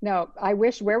 No, I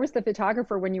wish, where was the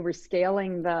photographer when you were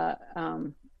scaling the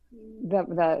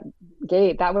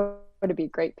gate? That would be a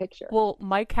great picture. Well,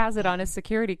 Mike has it on his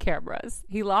security cameras.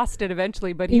 He lost it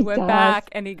eventually, but he went back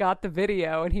and he got the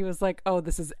video and he was like, oh,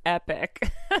 this is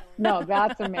epic. No,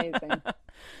 that's amazing.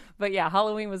 But yeah,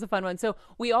 Halloween was a fun one. So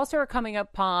we also are coming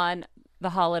upon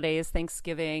the holidays,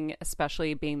 Thanksgiving,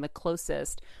 especially being the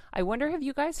closest. I wonder, have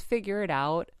you guys figured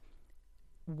out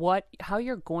how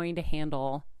you're going to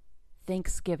handle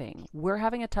Thanksgiving? We're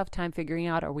having a tough time figuring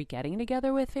out, are we getting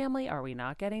together with family? Are we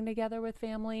not getting together with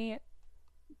family?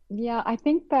 Yeah, I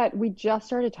think that we just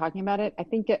started talking about it. I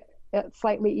think it's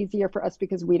slightly easier for us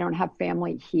because we don't have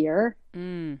family here.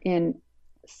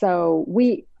 So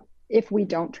if we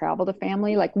don't travel to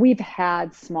family, like we've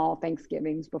had small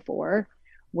Thanksgivings before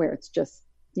where it's just,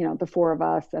 the four of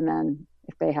us. And then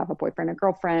if they have a boyfriend or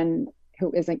girlfriend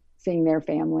who isn't seeing their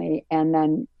family, and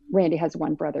then Randy has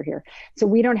one brother here. So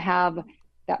we don't have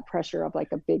that pressure of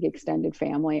like a big extended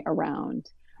family around.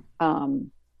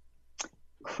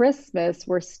 Christmas,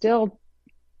 we're still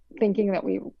thinking that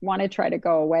we want to try to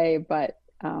go away, but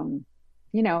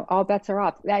all bets are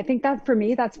off. I think that for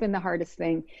me, that's been the hardest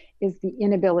thing, is the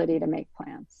inability to make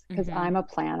plans, because I'm a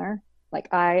planner. Like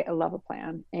I love a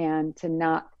plan, and to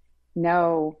not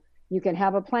know, you can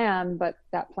have a plan, but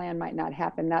that plan might not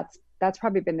happen. That's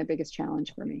probably been the biggest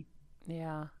challenge for me.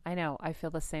 Yeah, I know. I feel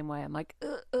the same way. I'm like,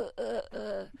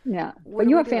 Yeah. But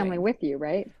you have family with you,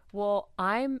 right? Well,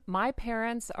 my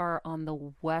parents are on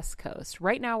the West Coast.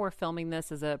 Right now we're filming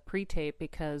this as a pre-tape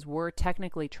because we're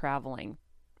technically traveling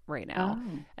right now.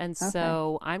 Oh, and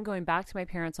so I'm going back to my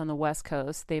parents on the West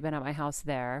Coast. They've been at my house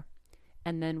there.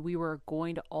 And then we were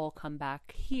going to all come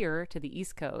back here to the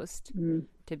East Coast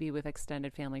to be with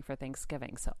extended family for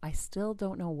Thanksgiving. So I still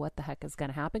don't know what the heck is going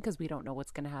to happen, because we don't know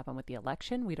what's going to happen with the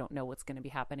election. We don't know what's going to be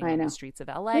happening on the streets of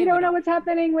LA. We don't know what's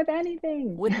happening with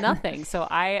anything. With nothing. So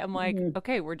I am like,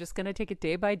 okay, we're just going to take it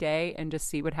day by day and just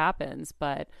see what happens.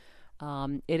 But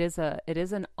it is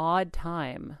an odd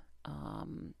time.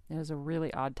 It is a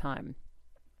really odd time.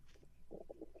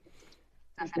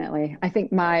 Definitely. I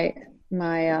think my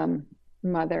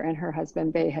mother and her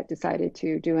husband, they had decided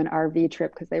to do an RV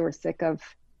trip because they were sick of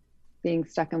being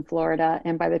stuck in Florida.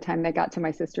 And by the time they got to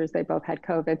my sisters, they both had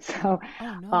COVID. So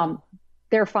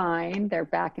they're fine. They're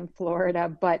back in Florida.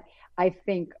 But I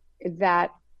think that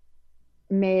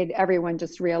made everyone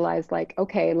just realize, like,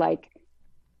 okay, like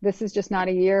this is just not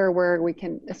a year where we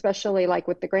can, especially like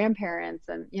with the grandparents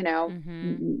and,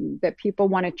 that people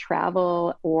want to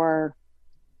travel or,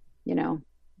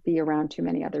 be around too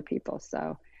many other people.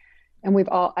 So, and we've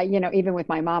all, even with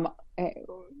my mom,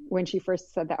 when she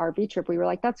first said the RV trip, we were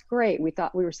like, that's great. We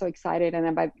thought, we were so excited. And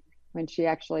then when she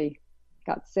actually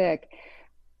got sick,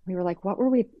 we were like, what were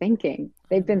we thinking?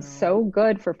 They've been so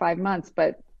good for 5 months,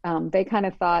 but they kind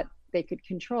of thought they could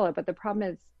control it. But the problem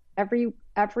is every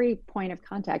point of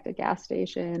contact, a gas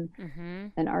station,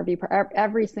 an RV park,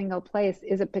 every single place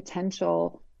is a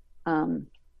potential, one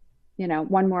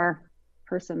more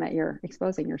person that you're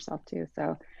exposing yourself to.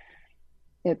 So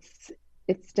it's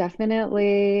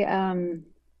definitely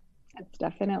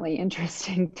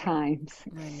interesting times.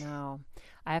 I know.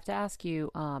 I have to ask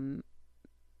you,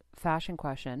 fashion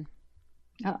question.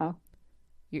 Uh-oh.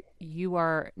 You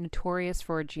are notorious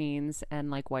for jeans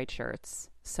and like white shirts,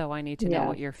 so I need to know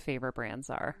what your favorite brands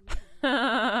are.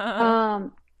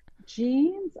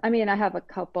 Jeans. I mean, I have a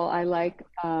couple. I like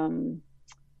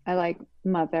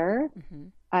Mother.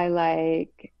 I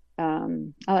like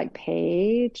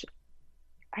Paige.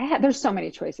 There's so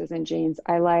many choices in jeans.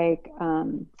 I like,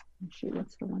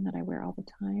 what's the one that I wear all the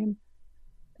time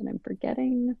that I'm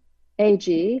forgetting?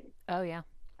 AG. Oh yeah.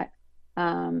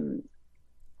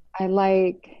 I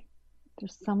like,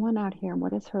 there's someone out here.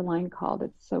 What is her line called?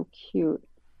 It's so cute.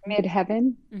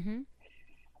 Midheaven.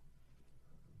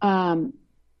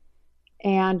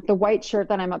 And the white shirt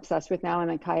that I'm obsessed with now, and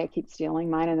then Kaya keeps stealing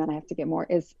mine, and then I have to get more,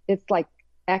 is it's like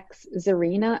X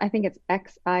Zarina. I think it's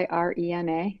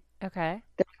Xirena. Okay.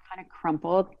 They're kind of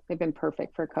crumpled. They've been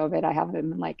perfect for COVID. I have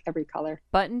them in like every color.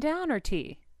 Button down or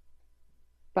tee?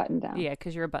 Button down. Yeah,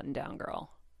 because you're a button down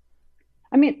girl.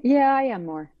 I mean, yeah, I am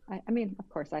more. I mean, of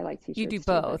course, I like t-shirts. You do too,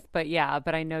 both, but yeah,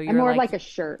 but I know you're I'm more like a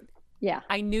shirt. Yeah.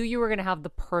 I knew you were going to have the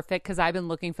perfect, because I've been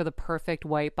looking for the perfect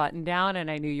white button down,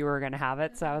 and I knew you were going to have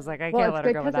it. So I was like, I can't let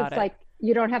her go without it. It's like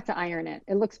you don't have to iron it.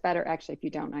 It looks better actually if you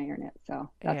don't iron it.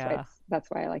 So that's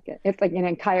why I like it. It's like,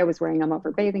 Kaya was wearing them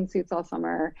over bathing suits all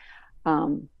summer.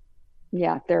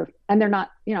 Yeah, they're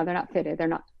not, they're not fitted. They're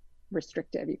not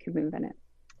restrictive. You can move in it.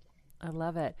 I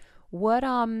love it. What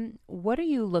are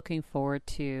you looking forward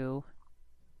to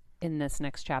in this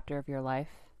next chapter of your life?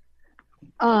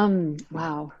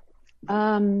 Wow.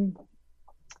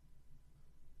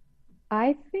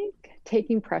 I think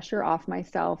taking pressure off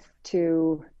myself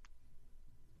in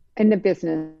the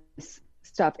business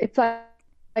stuff. It's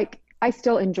like I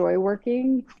still enjoy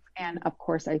working, and of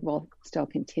course I will still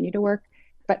continue to work,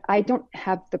 but I don't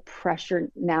have the pressure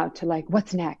now to like,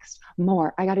 what's next?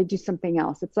 More. I got to do something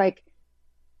else. It's like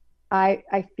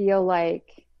I feel like,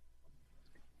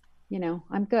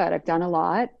 I'm good. I've done a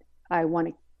lot. I want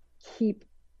to keep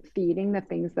feeding the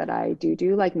things that I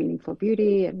do, like Meaningful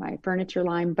Beauty and my furniture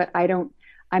line, but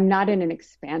I'm not in an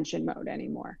expansion mode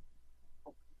anymore.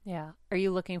 Yeah. Are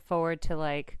you looking forward to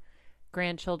like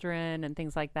grandchildren and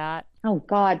things like that? Oh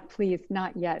God, please,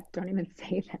 not yet. Don't even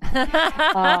say that.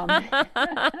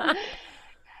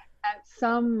 At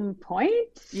some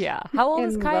point. Yeah. How old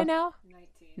is Kaya now?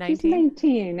 19. She's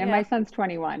 19 and my son's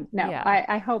 21. No, yeah.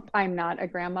 I hope I'm not a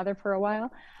grandmother for a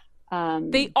while.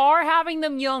 They are having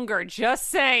them younger, just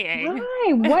saying.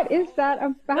 Why? What is that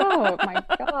about? My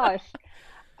gosh.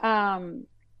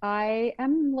 I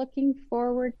am looking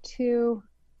forward to,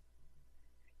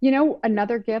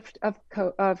 another gift of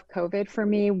COVID for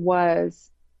me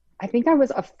was, I think I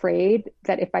was afraid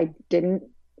that if I didn't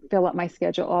fill up my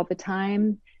schedule all the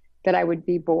time, that I would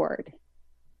be bored.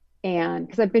 And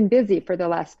because I've been busy for the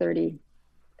last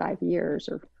 35 years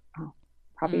or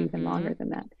probably even longer than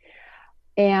that.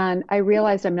 And I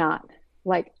realized I'm not.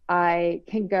 Like, I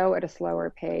can go at a slower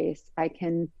pace. I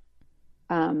can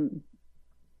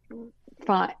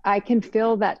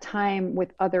fill that time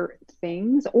with other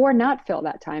things, or not fill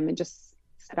that time and just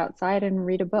sit outside and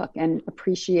read a book and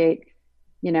appreciate,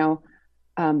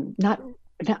 I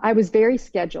was very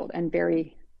scheduled and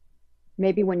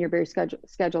maybe when you're very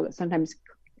scheduled, it sometimes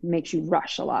makes you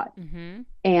rush a lot. Mm-hmm.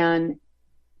 And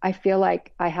I feel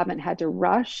like I haven't had to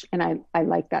rush, and I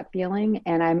like that feeling,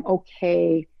 and I'm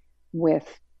okay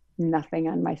with nothing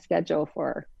on my schedule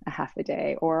for a half a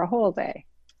day or a whole day.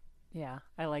 Yeah,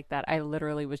 I like that. I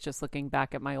literally was just looking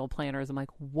back at my old planners. I'm like,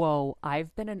 whoa,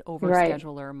 I've been an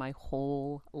overscheduler my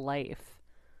whole life.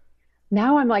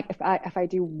 Now I'm like, if I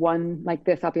do one like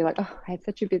this, I'll be like, oh, I had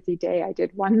such a busy day. I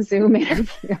did one Zoom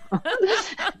interview.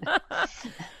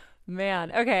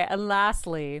 Man. Okay. And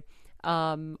lastly,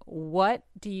 what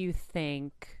do you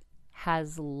think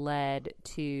has led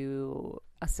to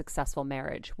a successful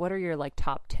marriage? What are your like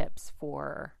top tips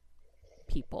for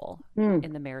people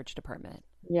in the marriage department?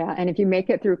 Yeah. And if you make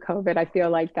it through COVID, I feel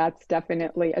like that's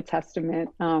definitely a testament.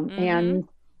 And,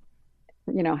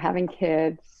 having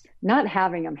kids, not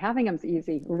having them's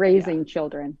easy, raising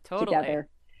children together.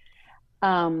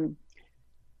 For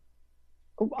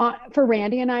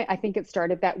Randy and I think it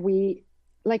started that we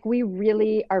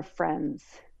really are friends.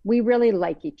 We really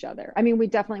like each other. I mean, we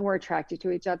definitely were attracted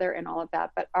to each other and all of that,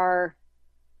 but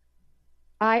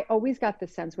I always got the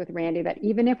sense with Randy that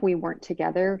even if we weren't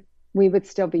together, we would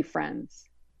still be friends.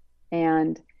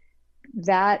 And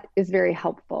that is very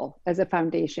helpful as a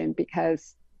foundation,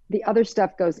 because the other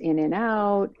stuff goes in and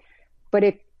out,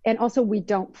 and also we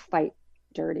don't fight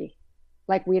dirty.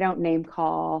 Like, we don't name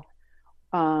call.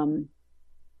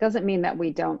 Doesn't mean that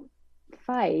we don't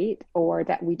fight or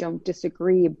that we don't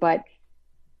disagree, but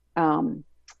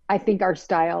I think our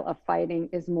style of fighting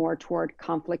is more toward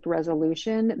conflict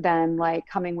resolution than like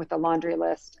coming with a laundry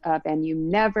list of, and you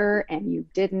never, and you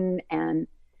didn't. And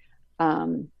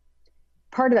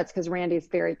part of that's because Randy's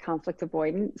very conflict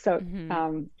avoidant. So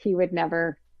he would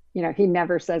never, he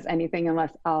never says anything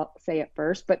unless I'll say it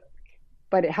first, but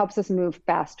it helps us move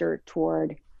faster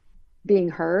toward being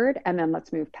heard, and then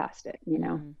let's move past it, I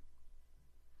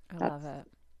love it.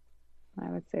 I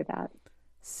would say that.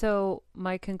 So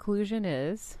my conclusion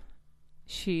is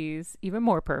she's even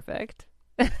more perfect.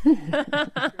 And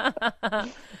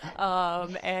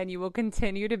you will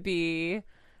continue to be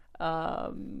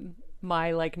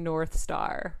my like North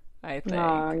Star, I think.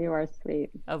 Oh, you are sweet.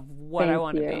 Of what I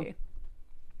want to be.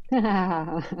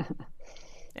 and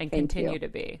Thank continue you. to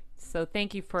be. So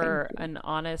thank you for an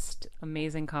honest,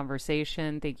 amazing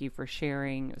conversation. Thank you for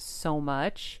sharing so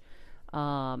much.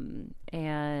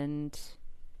 And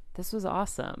this was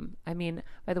awesome. I mean,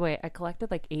 by the way, I collected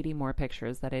like 80 more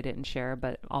pictures that I didn't share,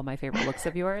 but all my favorite looks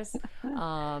of yours.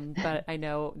 But I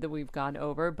know that we've gone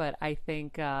over, but I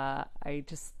think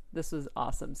this was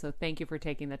awesome. So thank you for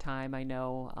taking the time. I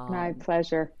know, My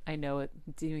pleasure.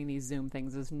 doing these Zoom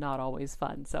things is not always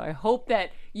fun. So I hope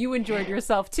that you enjoyed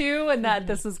yourself too, and that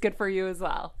this was good for you as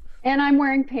well. And I'm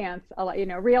wearing pants,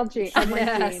 real jeans. I'm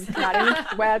wearing jeans, not any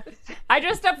sweats. I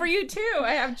dressed up for you too.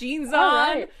 I have jeans on. All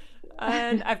right.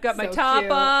 And I've got my So top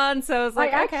cute. on, so it's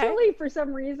like, I okay. actually, for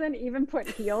some reason, even put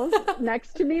heels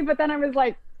next to me, but then I was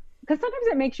like, because sometimes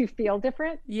it makes you feel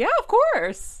different. Yeah, of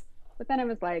course. But then I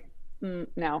was like,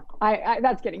 no, I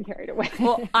that's getting carried away.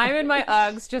 Well, I'm in my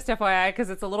Uggs, just FYI, because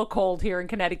it's a little cold here in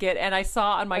Connecticut, and I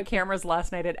saw on my cameras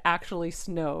last night it actually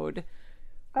snowed,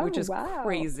 which is wow.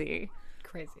 crazy.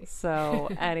 Crazy. So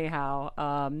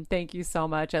anyhow, thank you so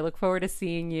much. I look forward to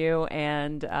seeing you,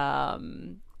 and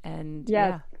Yes.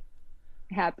 yeah,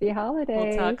 Happy holidays.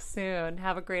 we'll talk soon.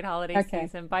 Have a great holiday Okay.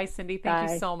 season. Bye, Cindy. Thank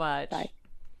you Bye. so much. Bye.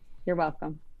 You're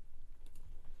welcome.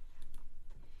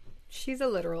 She's a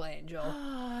literal angel.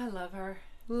 Oh, I love her.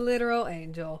 Literal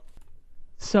angel.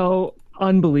 So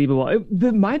unbelievable.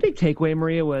 My big takeaway,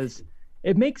 Maria, was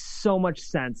it makes so much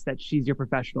sense that she's your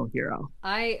professional hero.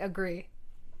 I agree.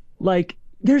 Like,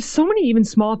 there's so many even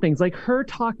small things, like her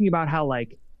talking about how,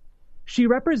 like, she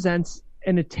represents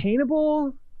an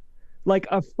attainable, like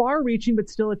a far-reaching but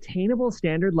still attainable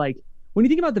standard. Like, when you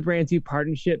think about the brands you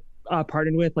partnered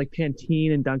with, like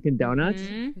Pantene and Dunkin' Donuts,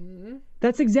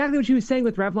 that's exactly what she was saying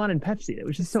with Revlon and Pepsi. It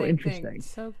was just so Same thing.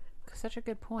 interesting. Such a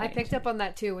good point. I picked up on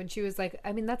that too when she was like,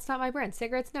 I mean, that's not my brand.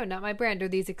 Cigarettes, no, not my brand. Or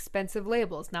these expensive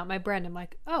labels, not my brand. I'm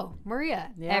like, oh,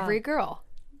 Maria, Yeah. every girl.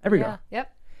 Every Yeah. girl.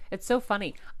 Yep. It's so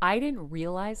funny. I didn't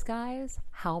realize, guys,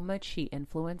 how much she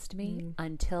influenced me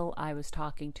until I was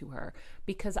talking to her,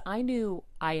 because I knew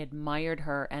I admired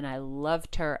her and I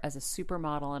loved her as a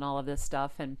supermodel and all of this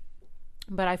stuff.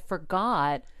 But I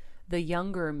forgot the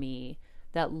younger me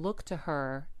that looked to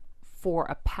her for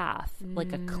a path,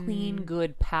 like a clean,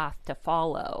 good path to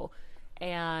follow.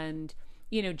 And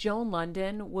Joan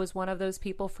London was one of those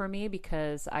people for me,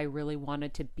 because I really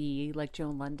wanted to be like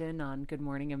Joan London on Good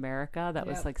Morning America. That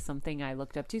was Yep. like something I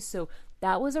looked up to. So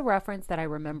that was a reference that I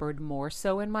remembered more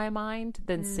so in my mind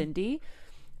than Cindy.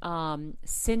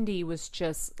 Cindy was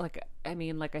just like, I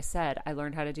mean, like I said, I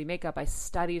learned how to do makeup. I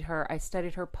studied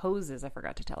her poses. I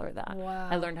forgot to tell her that. Wow.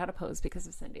 I learned how to pose because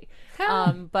of Cindy.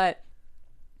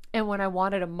 And when I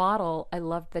wanted a model, I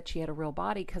loved that she had a real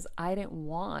body, because I didn't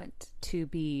want to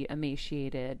be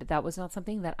emaciated. That was not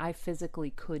something that I physically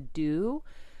could do.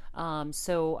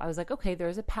 So I was like, okay,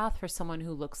 there's a path for someone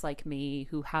who looks like me,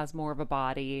 who has more of a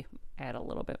body. I had a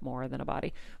little bit more than a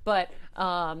body, but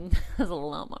there's a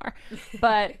lot more.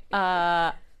 But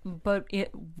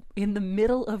in the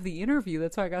middle of the interview,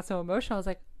 that's why I got so emotional. I was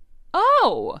like,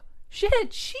 oh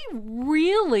shit, she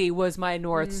really was my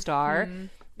North Star.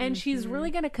 And she's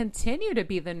really going to continue to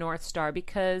be the North Star,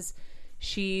 because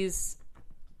she's,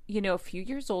 a few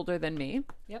years older than me.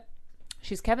 Yep.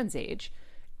 She's Kevin's age.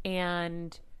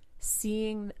 And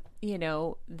seeing,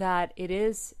 that it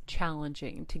is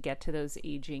challenging to get to those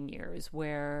aging years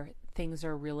where things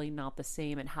are really not the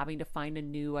same, and having to find a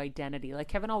new identity. Like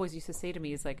Kevin always used to say to me,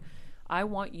 he's like, I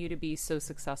want you to be so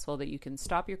successful that you can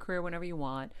stop your career whenever you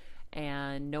want,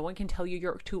 and no one can tell you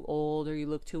you're too old or you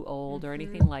look too old or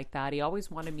anything like that. He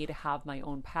always wanted me to have my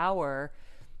own power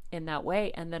in that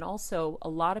way. And then also, a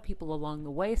lot of people along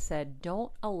the way said,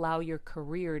 don't allow your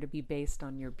career to be based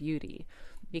on your beauty,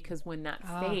 because when that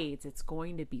fades, it's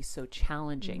going to be so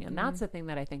challenging. And that's the thing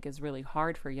that I think is really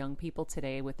hard for young people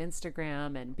today with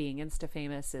Instagram and being Insta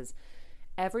famous, is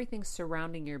everything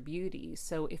surrounding your beauty.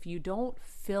 So if you don't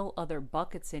fill other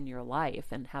buckets in your life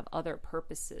and have other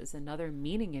purposes and other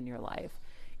meaning in your life,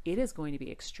 it is going to be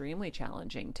extremely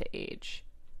challenging to age.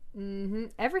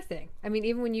 Everything. I mean,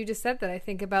 even when you just said that, I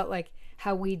think about like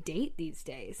how we date these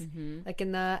days, like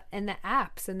in the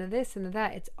apps and the this and the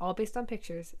that. It's all based on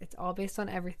pictures. It's all based on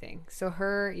everything. So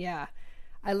her, yeah,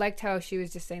 I liked how she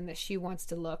was just saying that she wants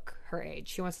to look her age.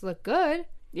 She wants to look good.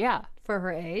 Yeah. For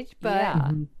her age, but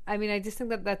Yeah. I mean, I just think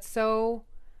that that's so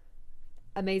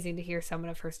amazing to hear someone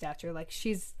of her stature. Like,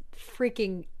 she's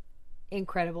freaking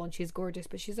incredible and she's gorgeous,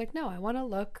 but she's like, no, I want to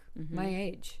look my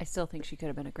age. I still think she could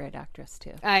have been a great actress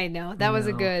too. I know that was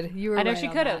a good. You were. I know right she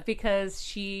on could have, that. because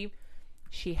she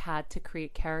had to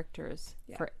create characters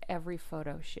for every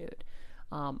photo shoot.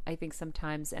 I think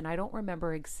sometimes, and I don't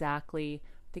remember exactly,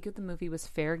 think the movie was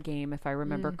Fair Game, if I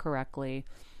remember correctly.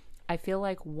 I feel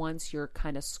like once you're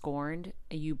kind of scorned,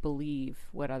 you believe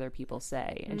what other people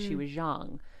say. And she was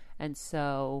young. And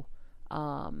so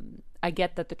I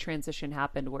get that the transition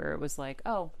happened where it was like,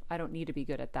 oh, I don't need to be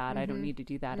good at that. I don't need to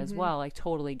do that as well. I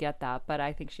totally get that. But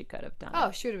I think she could have done it.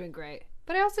 Oh, she would have been great.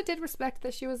 But I also did respect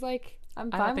that she was like,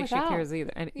 I'm fine I don't think with she that. cares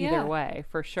either way,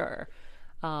 for sure.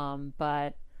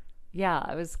 But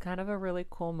yeah, it was kind of a really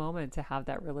cool moment to have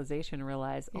that realization,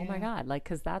 realize, oh my God, like,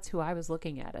 because that's who I was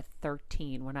looking at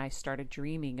 13 when I started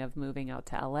dreaming of moving out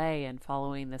to LA and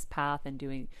following this path and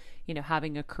doing,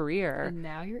 having a career. And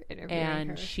now you're interviewing And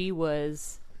her. she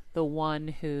was the one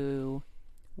who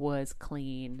was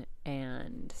clean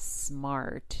and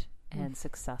smart and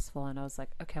successful. And I was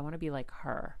like, okay, I want to be like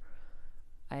her.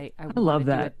 I love do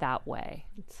that. it that way.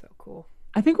 It's so cool.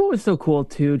 I think what was so cool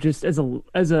too, just as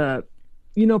a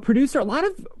producer, a lot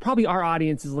of probably our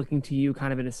audience is looking to you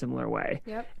kind of in a similar way.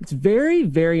 Yep. It's very,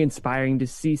 very inspiring to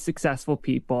see successful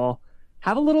people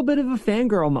have a little bit of a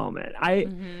fangirl moment.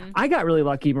 I got really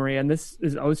lucky, Maria, and this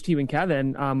is owes to you and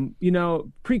Kevin.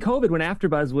 Pre-COVID, when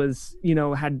AfterBuzz was,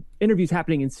 had interviews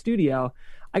happening in studio,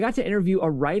 I got to interview a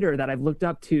writer that I've looked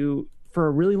up to for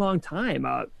a really long time,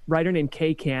 a writer named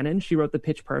Kay Cannon. She wrote the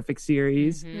Pitch Perfect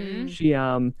series. She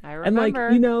I remember.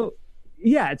 and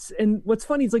and what's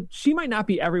funny is like she might not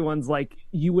be everyone's like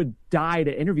you would die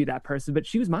to interview that person, but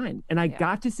she was mine, and I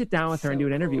got to sit down with her and do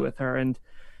an interview with her, and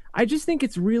I just think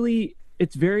it's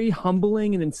very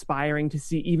humbling and inspiring to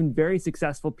see even very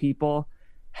successful people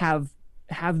have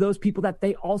those people that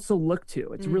they also look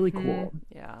to. It's really cool.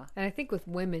 Yeah. And I think with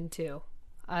women too,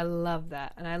 I love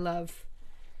that.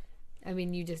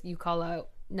 And you call out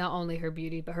not only her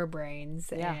beauty, but her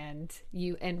brains and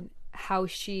how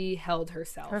she held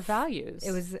herself. Her values.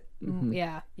 It was,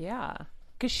 Yeah.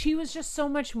 Because she was just so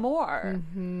much more.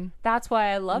 That's why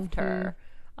I loved her.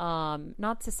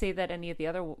 Not to say that any of the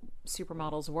other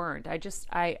supermodels weren't. I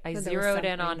zeroed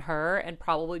in on her, and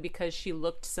probably because she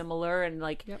looked similar and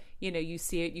like, you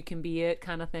see it, you can be it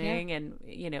kind of thing. And,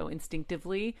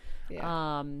 instinctively.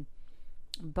 Yeah.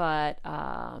 But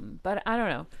I don't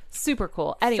know. Super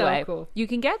cool. Anyway, So cool. You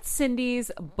can get Cindy's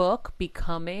book,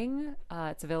 Becoming.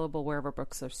 It's available wherever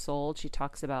books are sold. She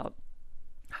talks about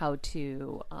how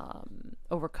to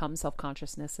overcome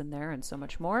self-consciousness in there and so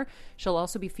much more. She'll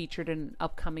also be featured in an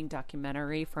upcoming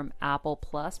documentary from Apple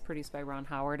Plus, produced by Ron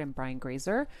Howard and Brian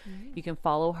Grazer. You can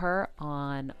follow her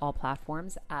on all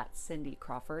platforms at Cindy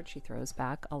Crawford. She throws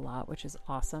back a lot, which is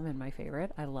awesome and my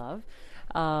favorite. I love.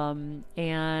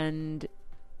 And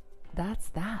that's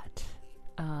that.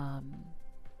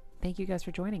 Thank you guys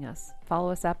for joining us.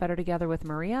 Follow us at Better Together with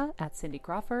Maria, at Cindy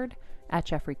Crawford, at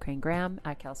Jeffrey Crane Graham,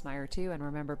 at Kelsmeyer too. And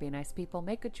remember, be nice people,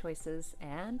 make good choices,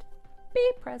 and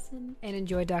be present. And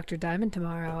enjoy Dr. Diamond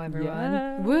tomorrow, everyone.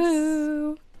 Yes.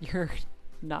 Woo! You're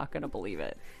not going to believe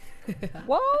it.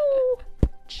 Whoa!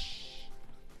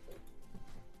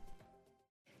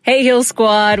 Hey, Heal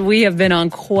Squad. We have been on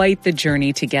quite the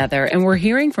journey together, and we're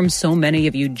hearing from so many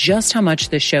of you just how much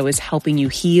this show is helping you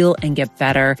heal and get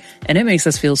better, and it makes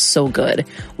us feel so good.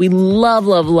 We love,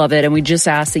 love, love it, and we just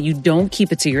ask that you don't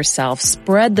keep it to yourself.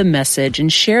 Spread the message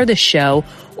and share the show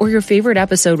or your favorite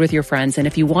episode with your friends. And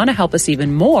if you want to help us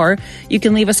even more, you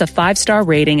can leave us a 5-star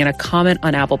rating and a comment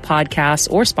on Apple Podcasts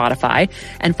or Spotify,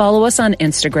 and follow us on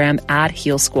Instagram at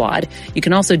Heal Squad. You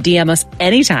can also DM us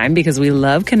anytime because we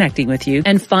love connecting with you.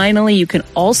 And finally, you can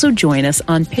also join us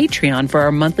on Patreon for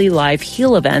our monthly live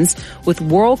heal events with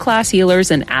world-class healers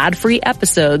and ad-free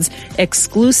episodes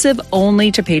exclusive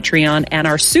only to Patreon and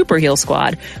our Super Heal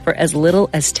Squad for as little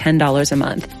as $10 a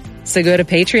month. So go to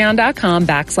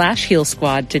patreon.com/Heal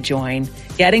Squad to join.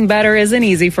 Getting better isn't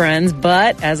easy, friends,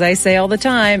 but as I say all the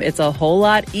time, it's a whole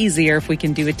lot easier if we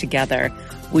can do it together.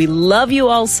 We love you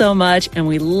all so much, and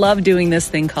we love doing this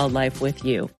thing called life with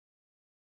you.